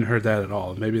I haven't heard that at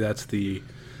all. Maybe this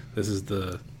is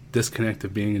the disconnect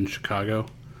of being in Chicago.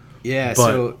 Yeah, but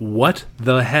so what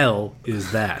the hell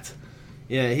is that?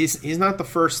 Yeah, he's not the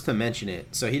first to mention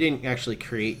it. So he didn't actually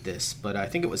create this, but I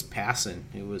think it was Passan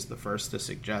who was the first to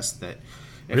suggest that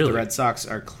if the Red Sox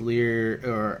are clear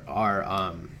or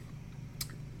are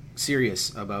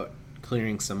serious about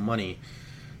clearing some money,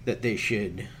 that they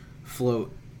should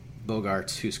float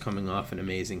Bogaerts, who's coming off an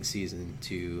amazing season,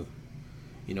 to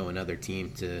another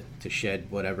team to shed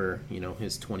whatever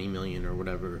his $20 million or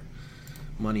whatever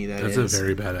money that's a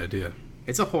very bad idea.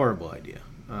 It's a horrible idea.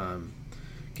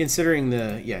 Considering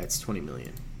it's $20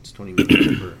 million. It's $20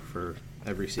 million for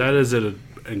every season. That is an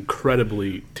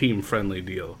incredibly team-friendly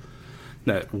deal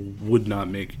that would not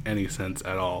make any sense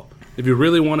at all. If you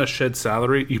really want to shed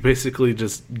salary, you basically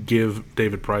just give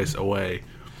David Price away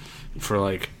for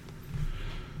like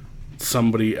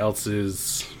somebody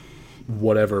else's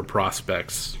whatever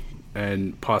prospects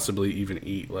and possibly even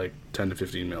eat like 10 to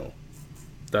 15 mil.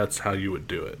 That's how you would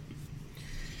do it.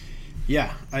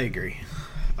 Yeah, I agree.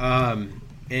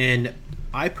 And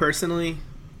I personally,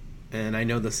 and I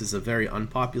know this is a very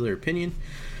unpopular opinion,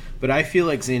 but I feel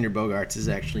like Xander Bogaerts is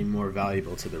actually more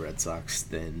valuable to the Red Sox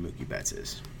than Mookie Betts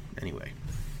is. Anyway,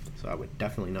 so I would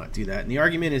definitely not do that. And the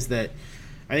argument is that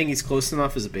I think he's close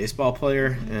enough as a baseball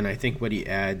player, and I think what he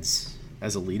adds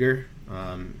as a leader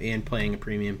and playing a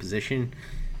premium position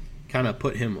kind of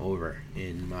put him over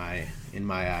in my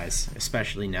eyes,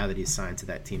 especially now that he's signed to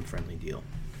that team-friendly deal.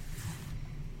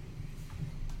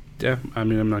 Yeah, I'm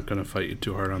not going to fight you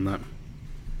too hard on that.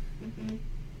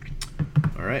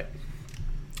 All right.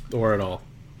 Or at all,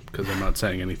 because I'm not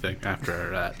saying anything after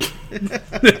that.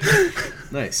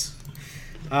 Nice.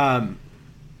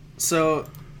 So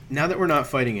now that we're not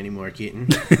fighting anymore, Keaton,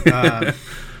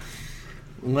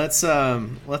 let's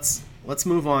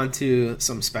move on to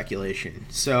some speculation.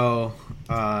 So,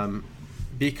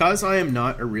 because I am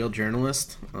not a real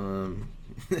journalist,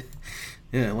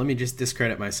 yeah, let me just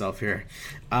discredit myself here.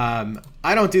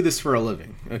 I don't do this for a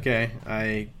living, okay?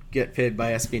 I get paid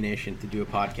by SB Nation to do a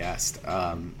podcast,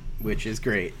 which is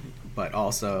great, but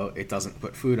also it doesn't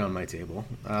put food on my table.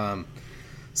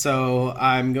 So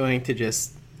I'm going to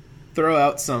just throw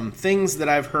out some things that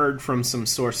I've heard from some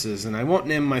sources, and I won't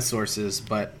name my sources,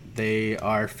 but they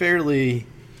are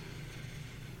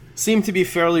seem to be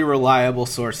fairly reliable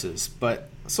sources. But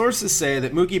sources say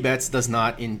that Mookie Betts does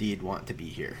not indeed want to be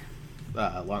here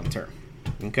long term.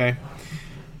 Okay?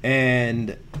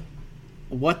 And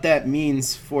what that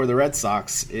means for the Red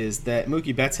Sox is that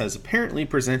Mookie Betts has apparently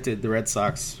presented the Red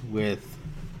Sox with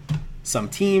some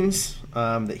teams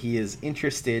that he is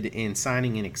interested in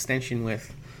signing an extension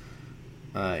with,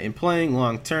 in playing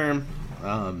long term,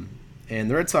 and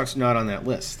the Red Sox are not on that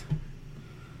list.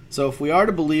 So if we are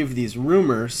to believe these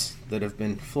rumors that have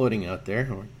been floating out there,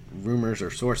 or rumors or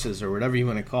sources or whatever you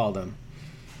want to call them,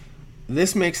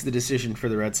 this makes the decision for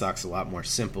the Red Sox a lot more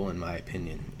simple, in my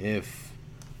opinion. If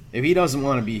he doesn't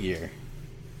want to be here,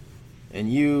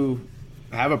 and you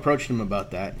have approached him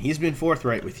about that, he's been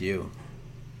forthright with you,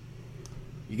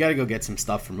 you got to go get some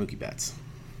stuff from Mookie Betts.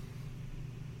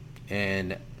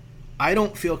 And I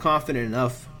don't feel confident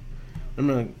enough. I'm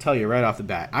going to tell you right off the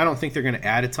bat, I don't think they're going to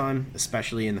add a ton,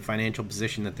 especially in the financial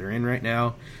position that they're in right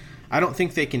now. I don't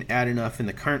think they can add enough in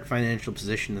the current financial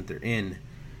position that they're in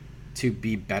to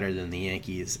be better than the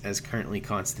Yankees as currently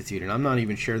constituted. I'm not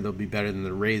even sure they'll be better than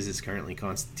the Rays as currently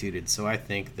constituted. So I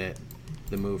think that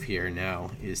the move here now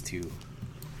is to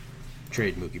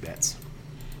trade Mookie Betts.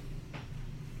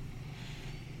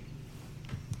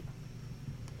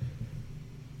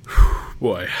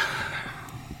 Boy.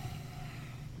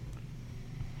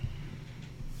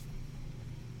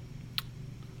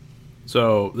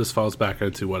 So this falls back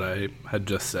into what I had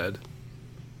just said.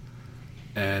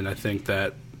 And I think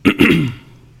that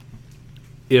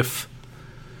if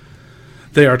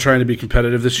they are trying to be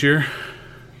competitive this year,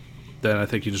 then I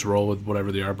think you just roll with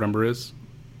whatever the ARB number is.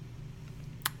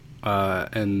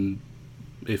 And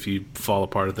if you fall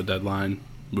apart at the deadline,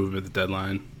 move at the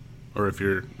deadline. Or if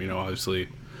you're, obviously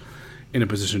in a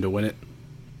position to win it,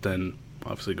 then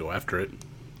obviously go after it.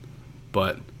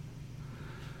 But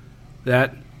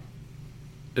that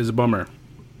is a bummer.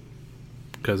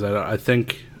 Because I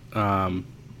think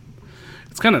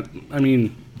it's kind of,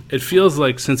 it feels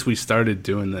like since we started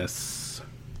doing this,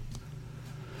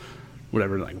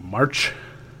 like March,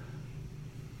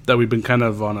 that we've been kind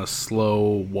of on a slow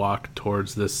walk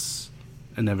towards this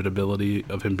inevitability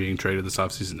of him being traded this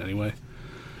offseason anyway.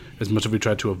 As much as we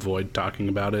tried to avoid talking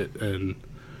about it and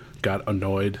got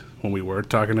annoyed when we were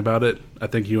talking about it, I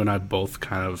think you and I both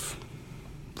kind of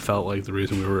felt like the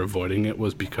reason we were avoiding it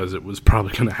was because it was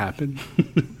probably going to happen.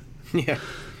 Yeah,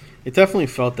 it definitely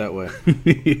felt that way.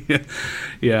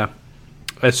 Yeah.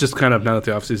 It's just kind of now that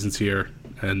the offseason's here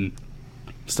and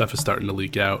stuff is starting to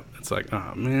leak out, it's like,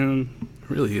 oh man, it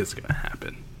really is going to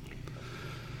happen.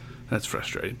 That's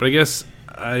frustrating. But I guess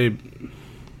I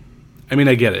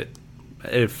get it.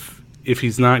 If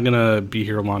he's not going to be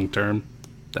here long term,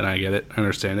 then I get it. I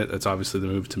understand it. That's obviously the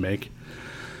move to make.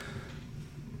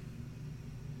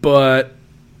 But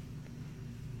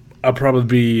I'll probably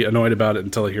be annoyed about it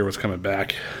until I hear what's coming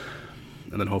back,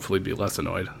 and then hopefully be less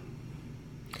annoyed.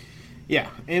 Yeah,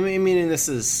 and this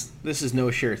is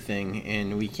no sure thing,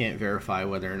 and we can't verify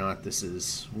whether or not this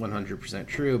is 100%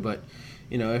 true. But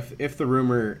if the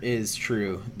rumor is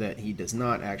true that he does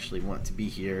not actually want to be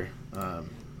here,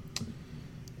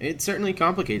 it certainly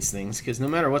complicates things, because no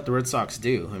matter what the Red Sox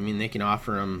do, they can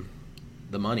offer him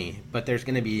the money, but there's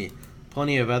going to be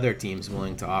plenty of other teams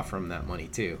willing to offer him that money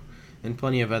too. And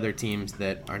plenty of other teams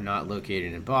that are not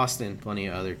located in Boston, plenty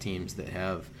of other teams that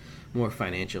have more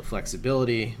financial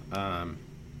flexibility.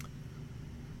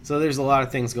 So there's a lot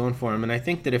of things going for him. And I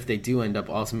think that if they do end up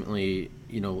ultimately,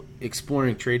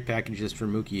 exploring trade packages for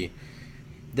Mookie,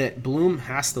 that Bloom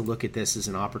has to look at this as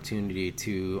an opportunity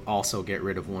to also get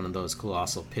rid of one of those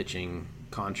colossal pitching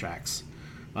contracts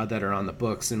that are on the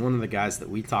books. And one of the guys that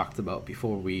we talked about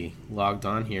before we logged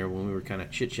on here when we were kind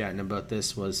of chit-chatting about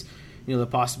this was, the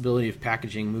possibility of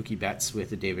packaging Mookie Betts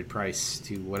with a David Price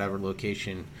to whatever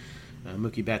location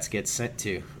Mookie Betts gets sent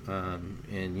to.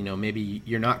 And maybe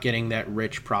you're not getting that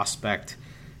rich prospect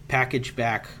package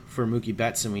back for Mookie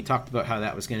Betts. And we talked about how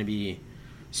that was going to be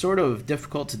sort of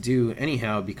difficult to do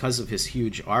anyhow because of his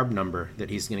huge ARB number that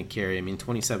he's going to carry.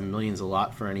 $27 million is a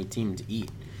lot for any team to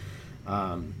eat.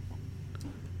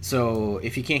 So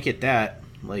if you can't get that,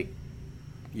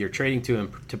 you're trading to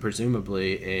him to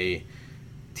presumably a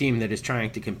team that is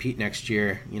trying to compete next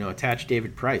year, attach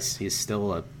David Price. He's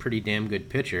still a pretty damn good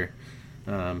pitcher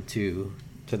to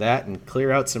that, and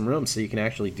clear out some room so you can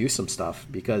actually do some stuff,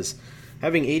 because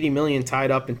having $80 million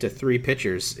tied up into 3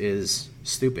 pitchers is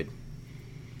stupid.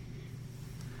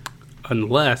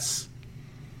 Unless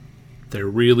they're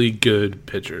really good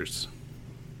pitchers.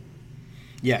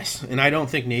 Yes, and I don't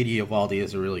think Nate Eovaldi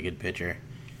is a really good pitcher.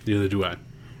 Neither do I.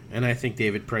 And I think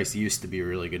David Price used to be a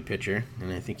really good pitcher,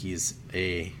 and I think he's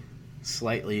a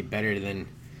slightly better than...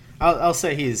 I'll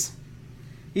say he's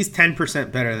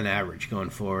 10% better than average going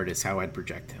forward is how I'd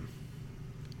project him.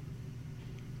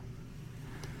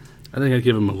 I think I'd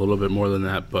give him a little bit more than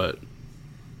that, but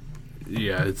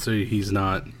yeah, I'd say he's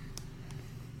not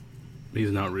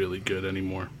really good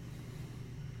anymore.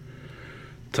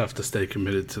 Tough to stay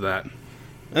committed to that.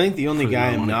 I think the only guy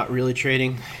I'm not really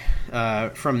trading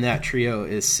from that trio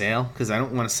is Sale, because I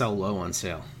don't want to sell low on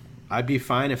Sale. I'd be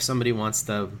fine if somebody wants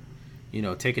to,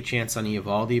 take a chance on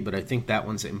Eovaldi, but I think that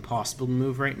one's impossible to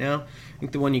move right now. I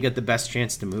think the one you get the best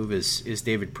chance to move is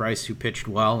David Price, who pitched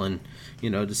well, and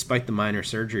despite the minor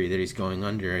surgery that he's going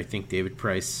under, I think David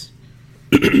Price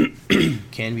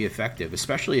can be effective,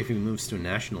 especially if he moves to a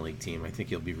National League team. I think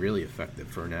he'll be really effective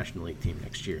for a National League team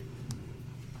next year.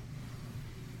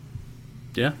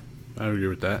 Yeah, I agree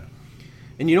with that.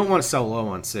 And you don't want to sell low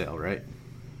on Sale, right?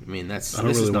 I don't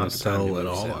really want to sell at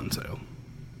all on Sale.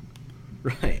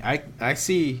 Right. I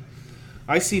see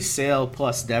Sale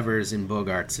plus Devers and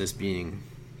Bogarts as being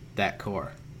that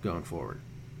core going forward.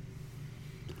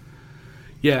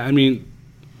 Yeah,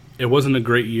 it wasn't a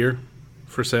great year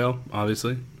for Sale,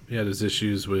 obviously. He had his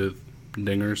issues with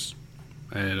dingers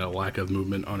and a lack of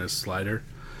movement on his slider.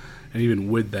 And even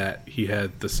with that, he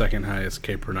had the second highest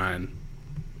K per 9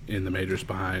 in the majors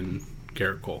behind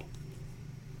Garrett Cole.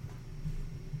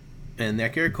 And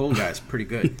that Garrett Cole guy is pretty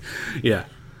good. Yeah.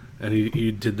 And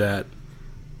he did that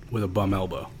with a bum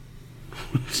elbow,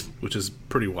 which is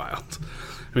pretty wild.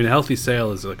 I mean, a healthy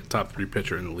Sale is like a top 3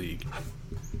 pitcher in the league.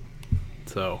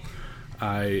 So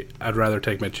I'd rather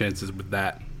take my chances with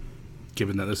that,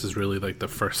 given that this is really like the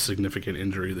first significant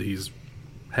injury that he's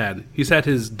had. He's had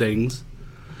his dings.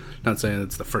 Not saying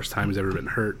it's the first time he's ever been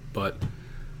hurt, but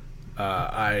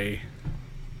I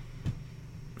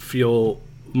feel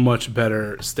much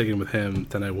better sticking with him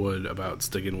than I would about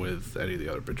sticking with any of the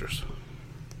other pitchers.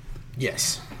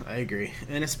 Yes, I agree.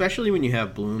 And especially when you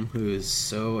have Bloom, who is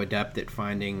so adept at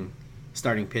finding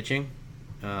starting pitching.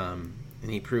 And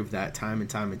he proved that time and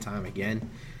time and time again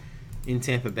in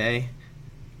Tampa Bay.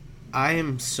 I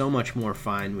am so much more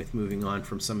fine with moving on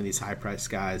from some of these high-priced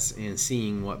guys and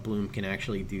seeing what Bloom can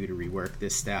actually do to rework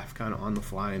this staff kind of on the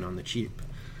fly and on the cheap.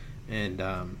 And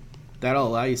that'll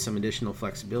allow you some additional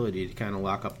flexibility to kind of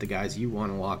lock up the guys you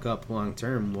want to lock up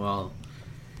long-term while,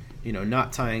 you know,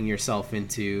 not tying yourself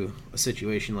into a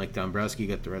situation like Dombrowski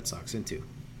got the Red Sox into.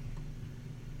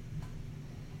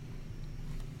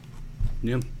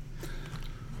 Yeah.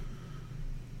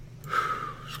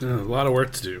 A lot of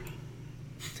work to do.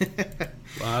 A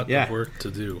lot of work to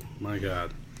do. My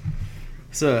God.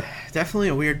 So definitely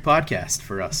a weird podcast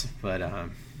for us, but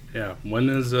yeah.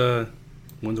 When's the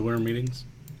winter meetings?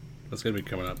 That's gonna be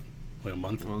coming up like a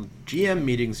month. Well, GM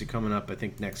meetings are coming up, I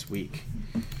think, next week.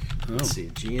 Let's see,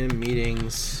 GM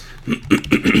meetings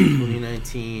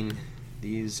 2019.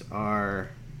 These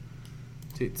are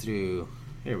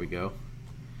here we go.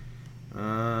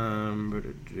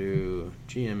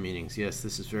 GM meetings. Yes,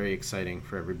 this is very exciting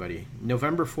for everybody.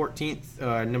 November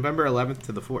 11th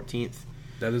to the 14th.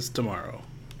 That is tomorrow.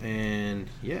 And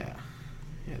yeah,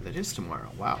 that is tomorrow.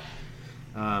 Wow.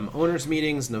 Owners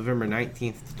meetings November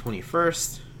 19th to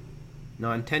 21st.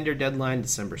 Non-tender deadline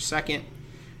December 2nd.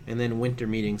 And then winter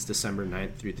meetings December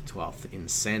 9th through the 12th in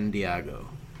San Diego.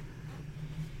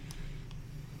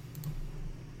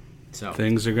 So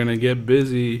things are going to get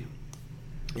busy.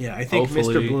 Yeah, I think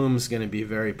Hopefully. Mr. Bloom's going to be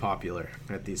very popular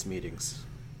at these meetings.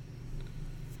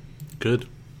 Good.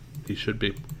 He should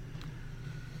be.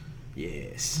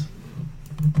 Yes.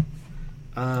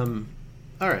 All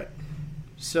right.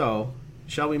 So,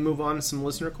 shall we move on to some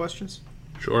listener questions?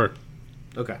 Sure.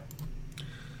 Okay.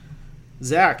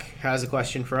 Zach has a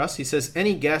question for us. He says,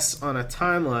 any guess on a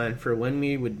timeline for when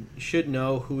we should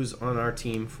know who's on our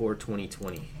team for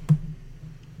 2020?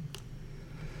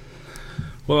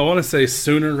 Well, I want to say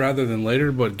sooner rather than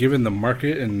later, but given the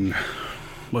market and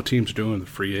what teams are doing with the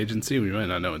free agency, we might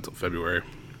not know until February.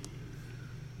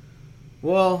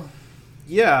 Well,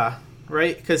 yeah,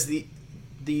 right? Because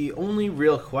the only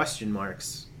real question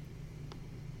marks,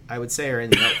 I would say, are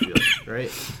in the outfield,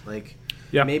 right? Like,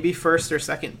 maybe first or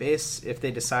second base if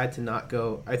they decide to not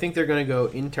go. I think they're going to go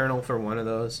internal for one of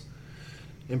those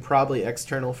and probably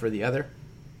external for the other.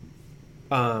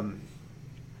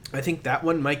 I think that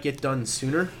one might get done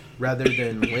sooner rather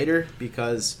than later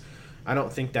because I don't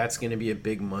think that's going to be a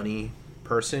big money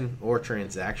person or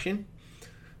transaction.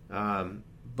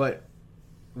 But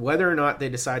whether or not they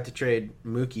decide to trade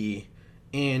Mookie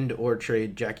and or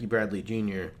trade Jackie Bradley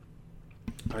Jr.,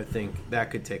 I think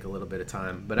that could take a little bit of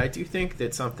time. But I do think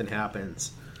that something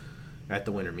happens at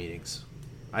the winter meetings.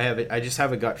 I just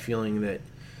have a gut feeling that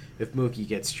if Mookie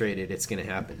gets traded, it's going to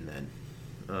happen then.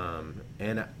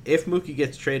 And if Mookie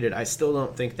gets traded, I still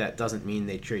don't think that doesn't mean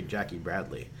they trade Jackie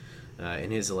Bradley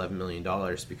in his $11 million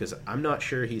because I'm not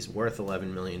sure he's worth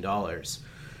 $11 million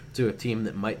to a team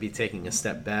that might be taking a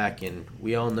step back. And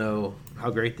we all know how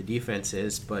great the defense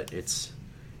is, but it's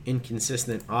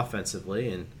inconsistent offensively.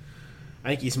 And I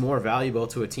think he's more valuable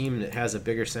to a team that has a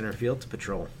bigger center field to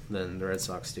patrol than the Red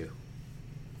Sox do.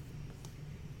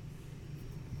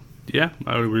 Yeah,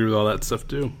 I would agree with all that stuff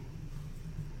too.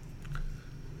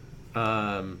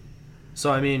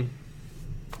 So, I mean,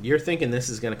 you're thinking this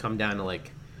is going to come down to,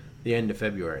 like, the end of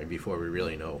February before we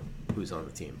really know who's on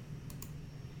the team.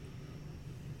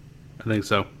 I think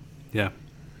so, yeah.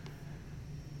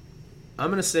 I'm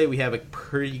going to say we have a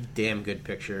pretty damn good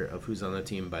picture of who's on the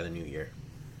team by the new year.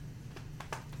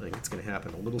 I think it's going to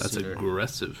happen a little sooner. That's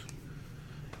aggressive.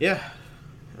 Yeah.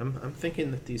 I'm thinking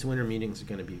that these winter meetings are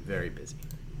going to be very busy.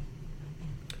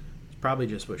 It's probably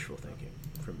just wishful thinking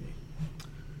from me.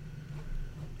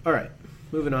 All right,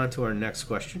 moving on to our next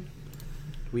question.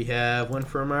 We have one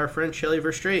from our friend Shelley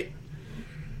Verstrate.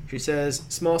 She says,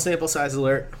 small sample size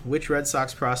alert. Which Red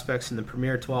Sox prospects in the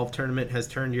Premier 12 tournament has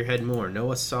turned your head more?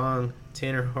 Noah Song,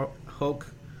 Tanner Hoke,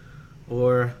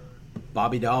 or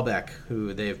Bobby Dahlbeck,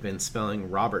 who they've been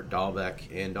spelling Robert Dahlbeck,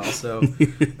 and also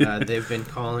they've been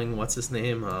calling, what's his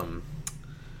name?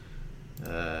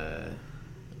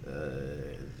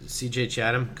 CJ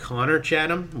Chatham, Connor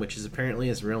Chatham, which is apparently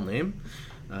his real name.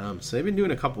 So they've been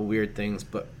doing a couple weird things,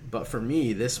 but for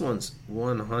me, this one's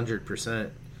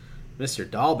 100% Mr.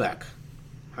 Dahlbeck.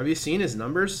 Have you seen his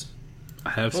numbers? I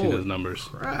have seen his numbers.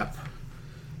 Crap.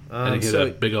 And he hit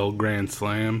a big old grand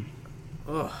slam.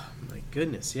 Oh, my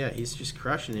goodness. Yeah, he's just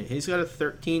crushing it. He's got a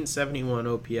 1371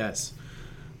 OPS.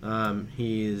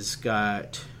 He's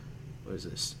got, what is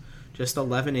this? Just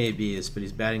 11 ABs, but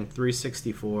he's batting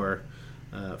 364,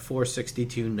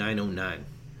 462, 909.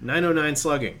 909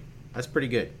 slugging. That's pretty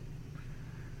good.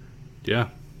 Yeah.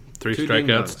 3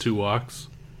 strikeouts, 2 walks.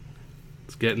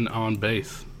 It's getting on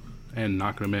base and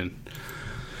knocking them in.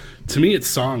 To me, it's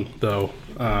Song, though.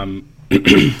 And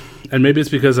maybe it's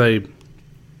because I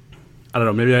don't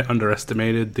know, maybe I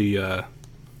underestimated the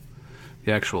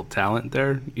actual talent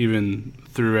there, even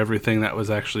through everything that was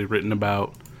actually written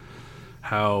about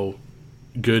how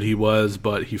good he was,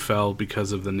 but he fell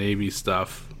because of the Navy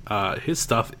stuff. His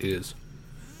stuff is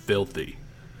filthy.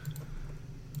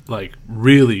 Like,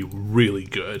 really, really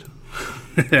good.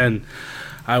 And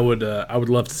I would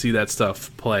love to see that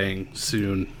stuff playing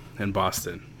soon in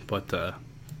Boston, but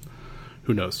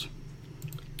who knows?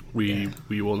 We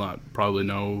will not probably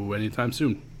know anytime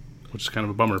soon, which is kind of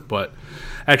a bummer. But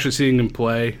actually seeing him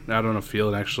play out on a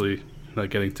field and actually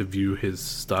getting to view his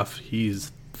stuff,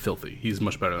 he's filthy. He's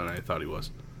much better than I thought he was.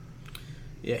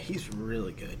 Yeah, he's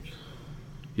really good.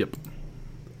 Yep.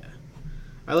 Yeah.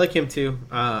 I like him too.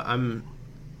 I'm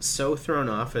so thrown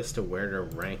off as to where to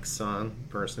rank Song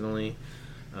personally.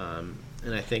 And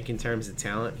I think in terms of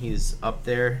talent, he's up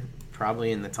there,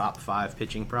 probably in the top 5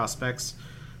 pitching prospects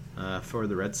for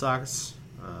the Red Sox.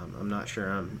 I'm not sure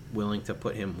I'm willing to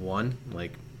put him 1,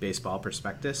 like Baseball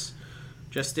Prospectus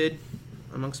just did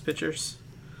amongst pitchers.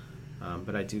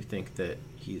 But I do think that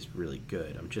he's really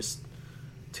good.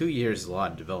 2 years is a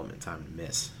lot of development time to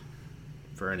miss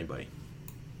for anybody.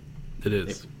 It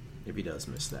is. If he does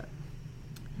miss that.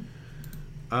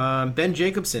 Ben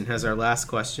Jacobson has our last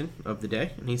question of the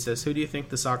day, and he says, who do you think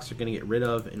the Sox are going to get rid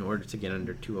of in order to get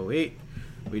under 208?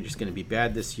 Are we just going to be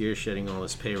bad this year, shedding all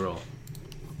this payroll?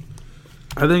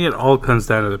 I think it all comes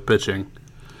down to the pitching.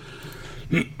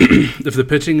 If the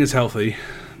pitching is healthy,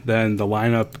 then the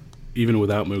lineup, even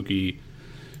without Mookie,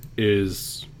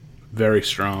 is very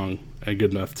strong and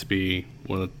good enough to be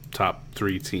one of the top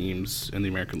 3 teams in the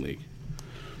American League.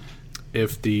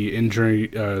 If the injury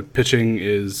pitching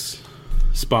is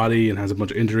spotty and has a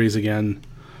bunch of injuries again,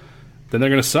 then they're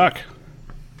going to suck.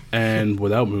 And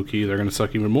without Mookie, they're going to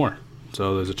suck even more.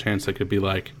 So there's a chance they could be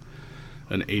like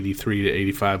an 83 to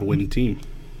 85 win team.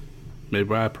 Maybe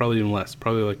probably even less.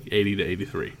 Probably like 80 to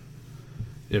 83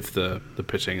 if the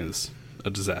pitching is a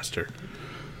disaster.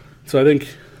 So I think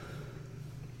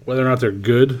whether or not they're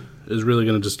good is really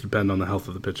going to just depend on the health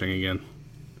of the pitching again.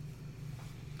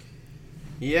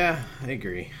 Yeah, I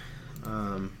agree.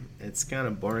 It's kind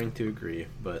of boring to agree,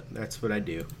 but that's what I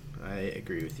do. I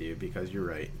agree with you because you're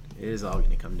right. It is all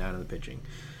going to come down to the pitching.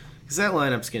 Because that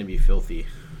lineup's going to be filthy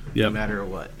no matter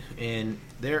what. And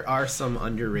there are some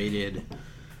underrated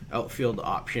outfield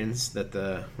options that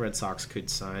the Red Sox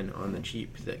could sign on the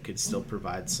cheap that could still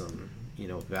provide some,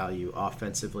 value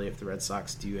offensively if the Red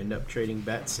Sox do end up trading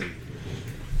Betts. And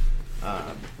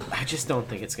I just don't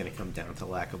think it's going to come down to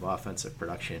lack of offensive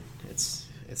production.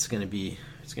 It's going to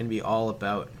be all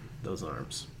about those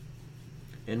arms.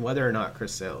 And whether or not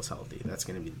Chris Sale is healthy, that's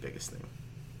going to be the biggest thing.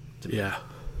 Yeah.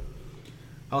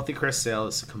 Healthy Chris Sale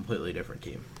is a completely different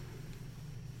team.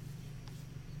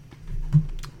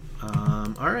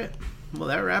 All right. Well,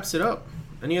 that wraps it up.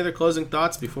 Any other closing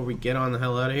thoughts before we get on the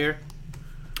hell out of here?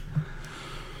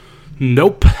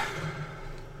 Nope. All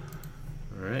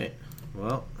right.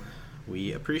 Well,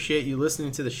 we appreciate you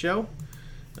listening to the show.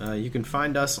 You can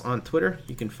find us on Twitter.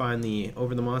 You can find the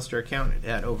Over the Monster account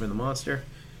at Over the Monster.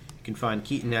 You can find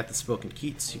Keaton at The Spoken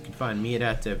Keats. You can find me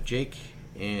at Dev Jake.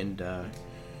 And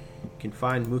you can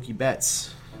find Mookie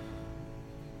Betts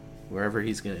wherever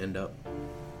he's going to end up.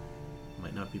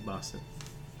 Might not be Boston.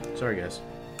 Sorry, guys.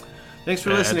 Thanks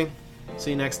for listening.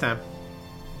 See you next time.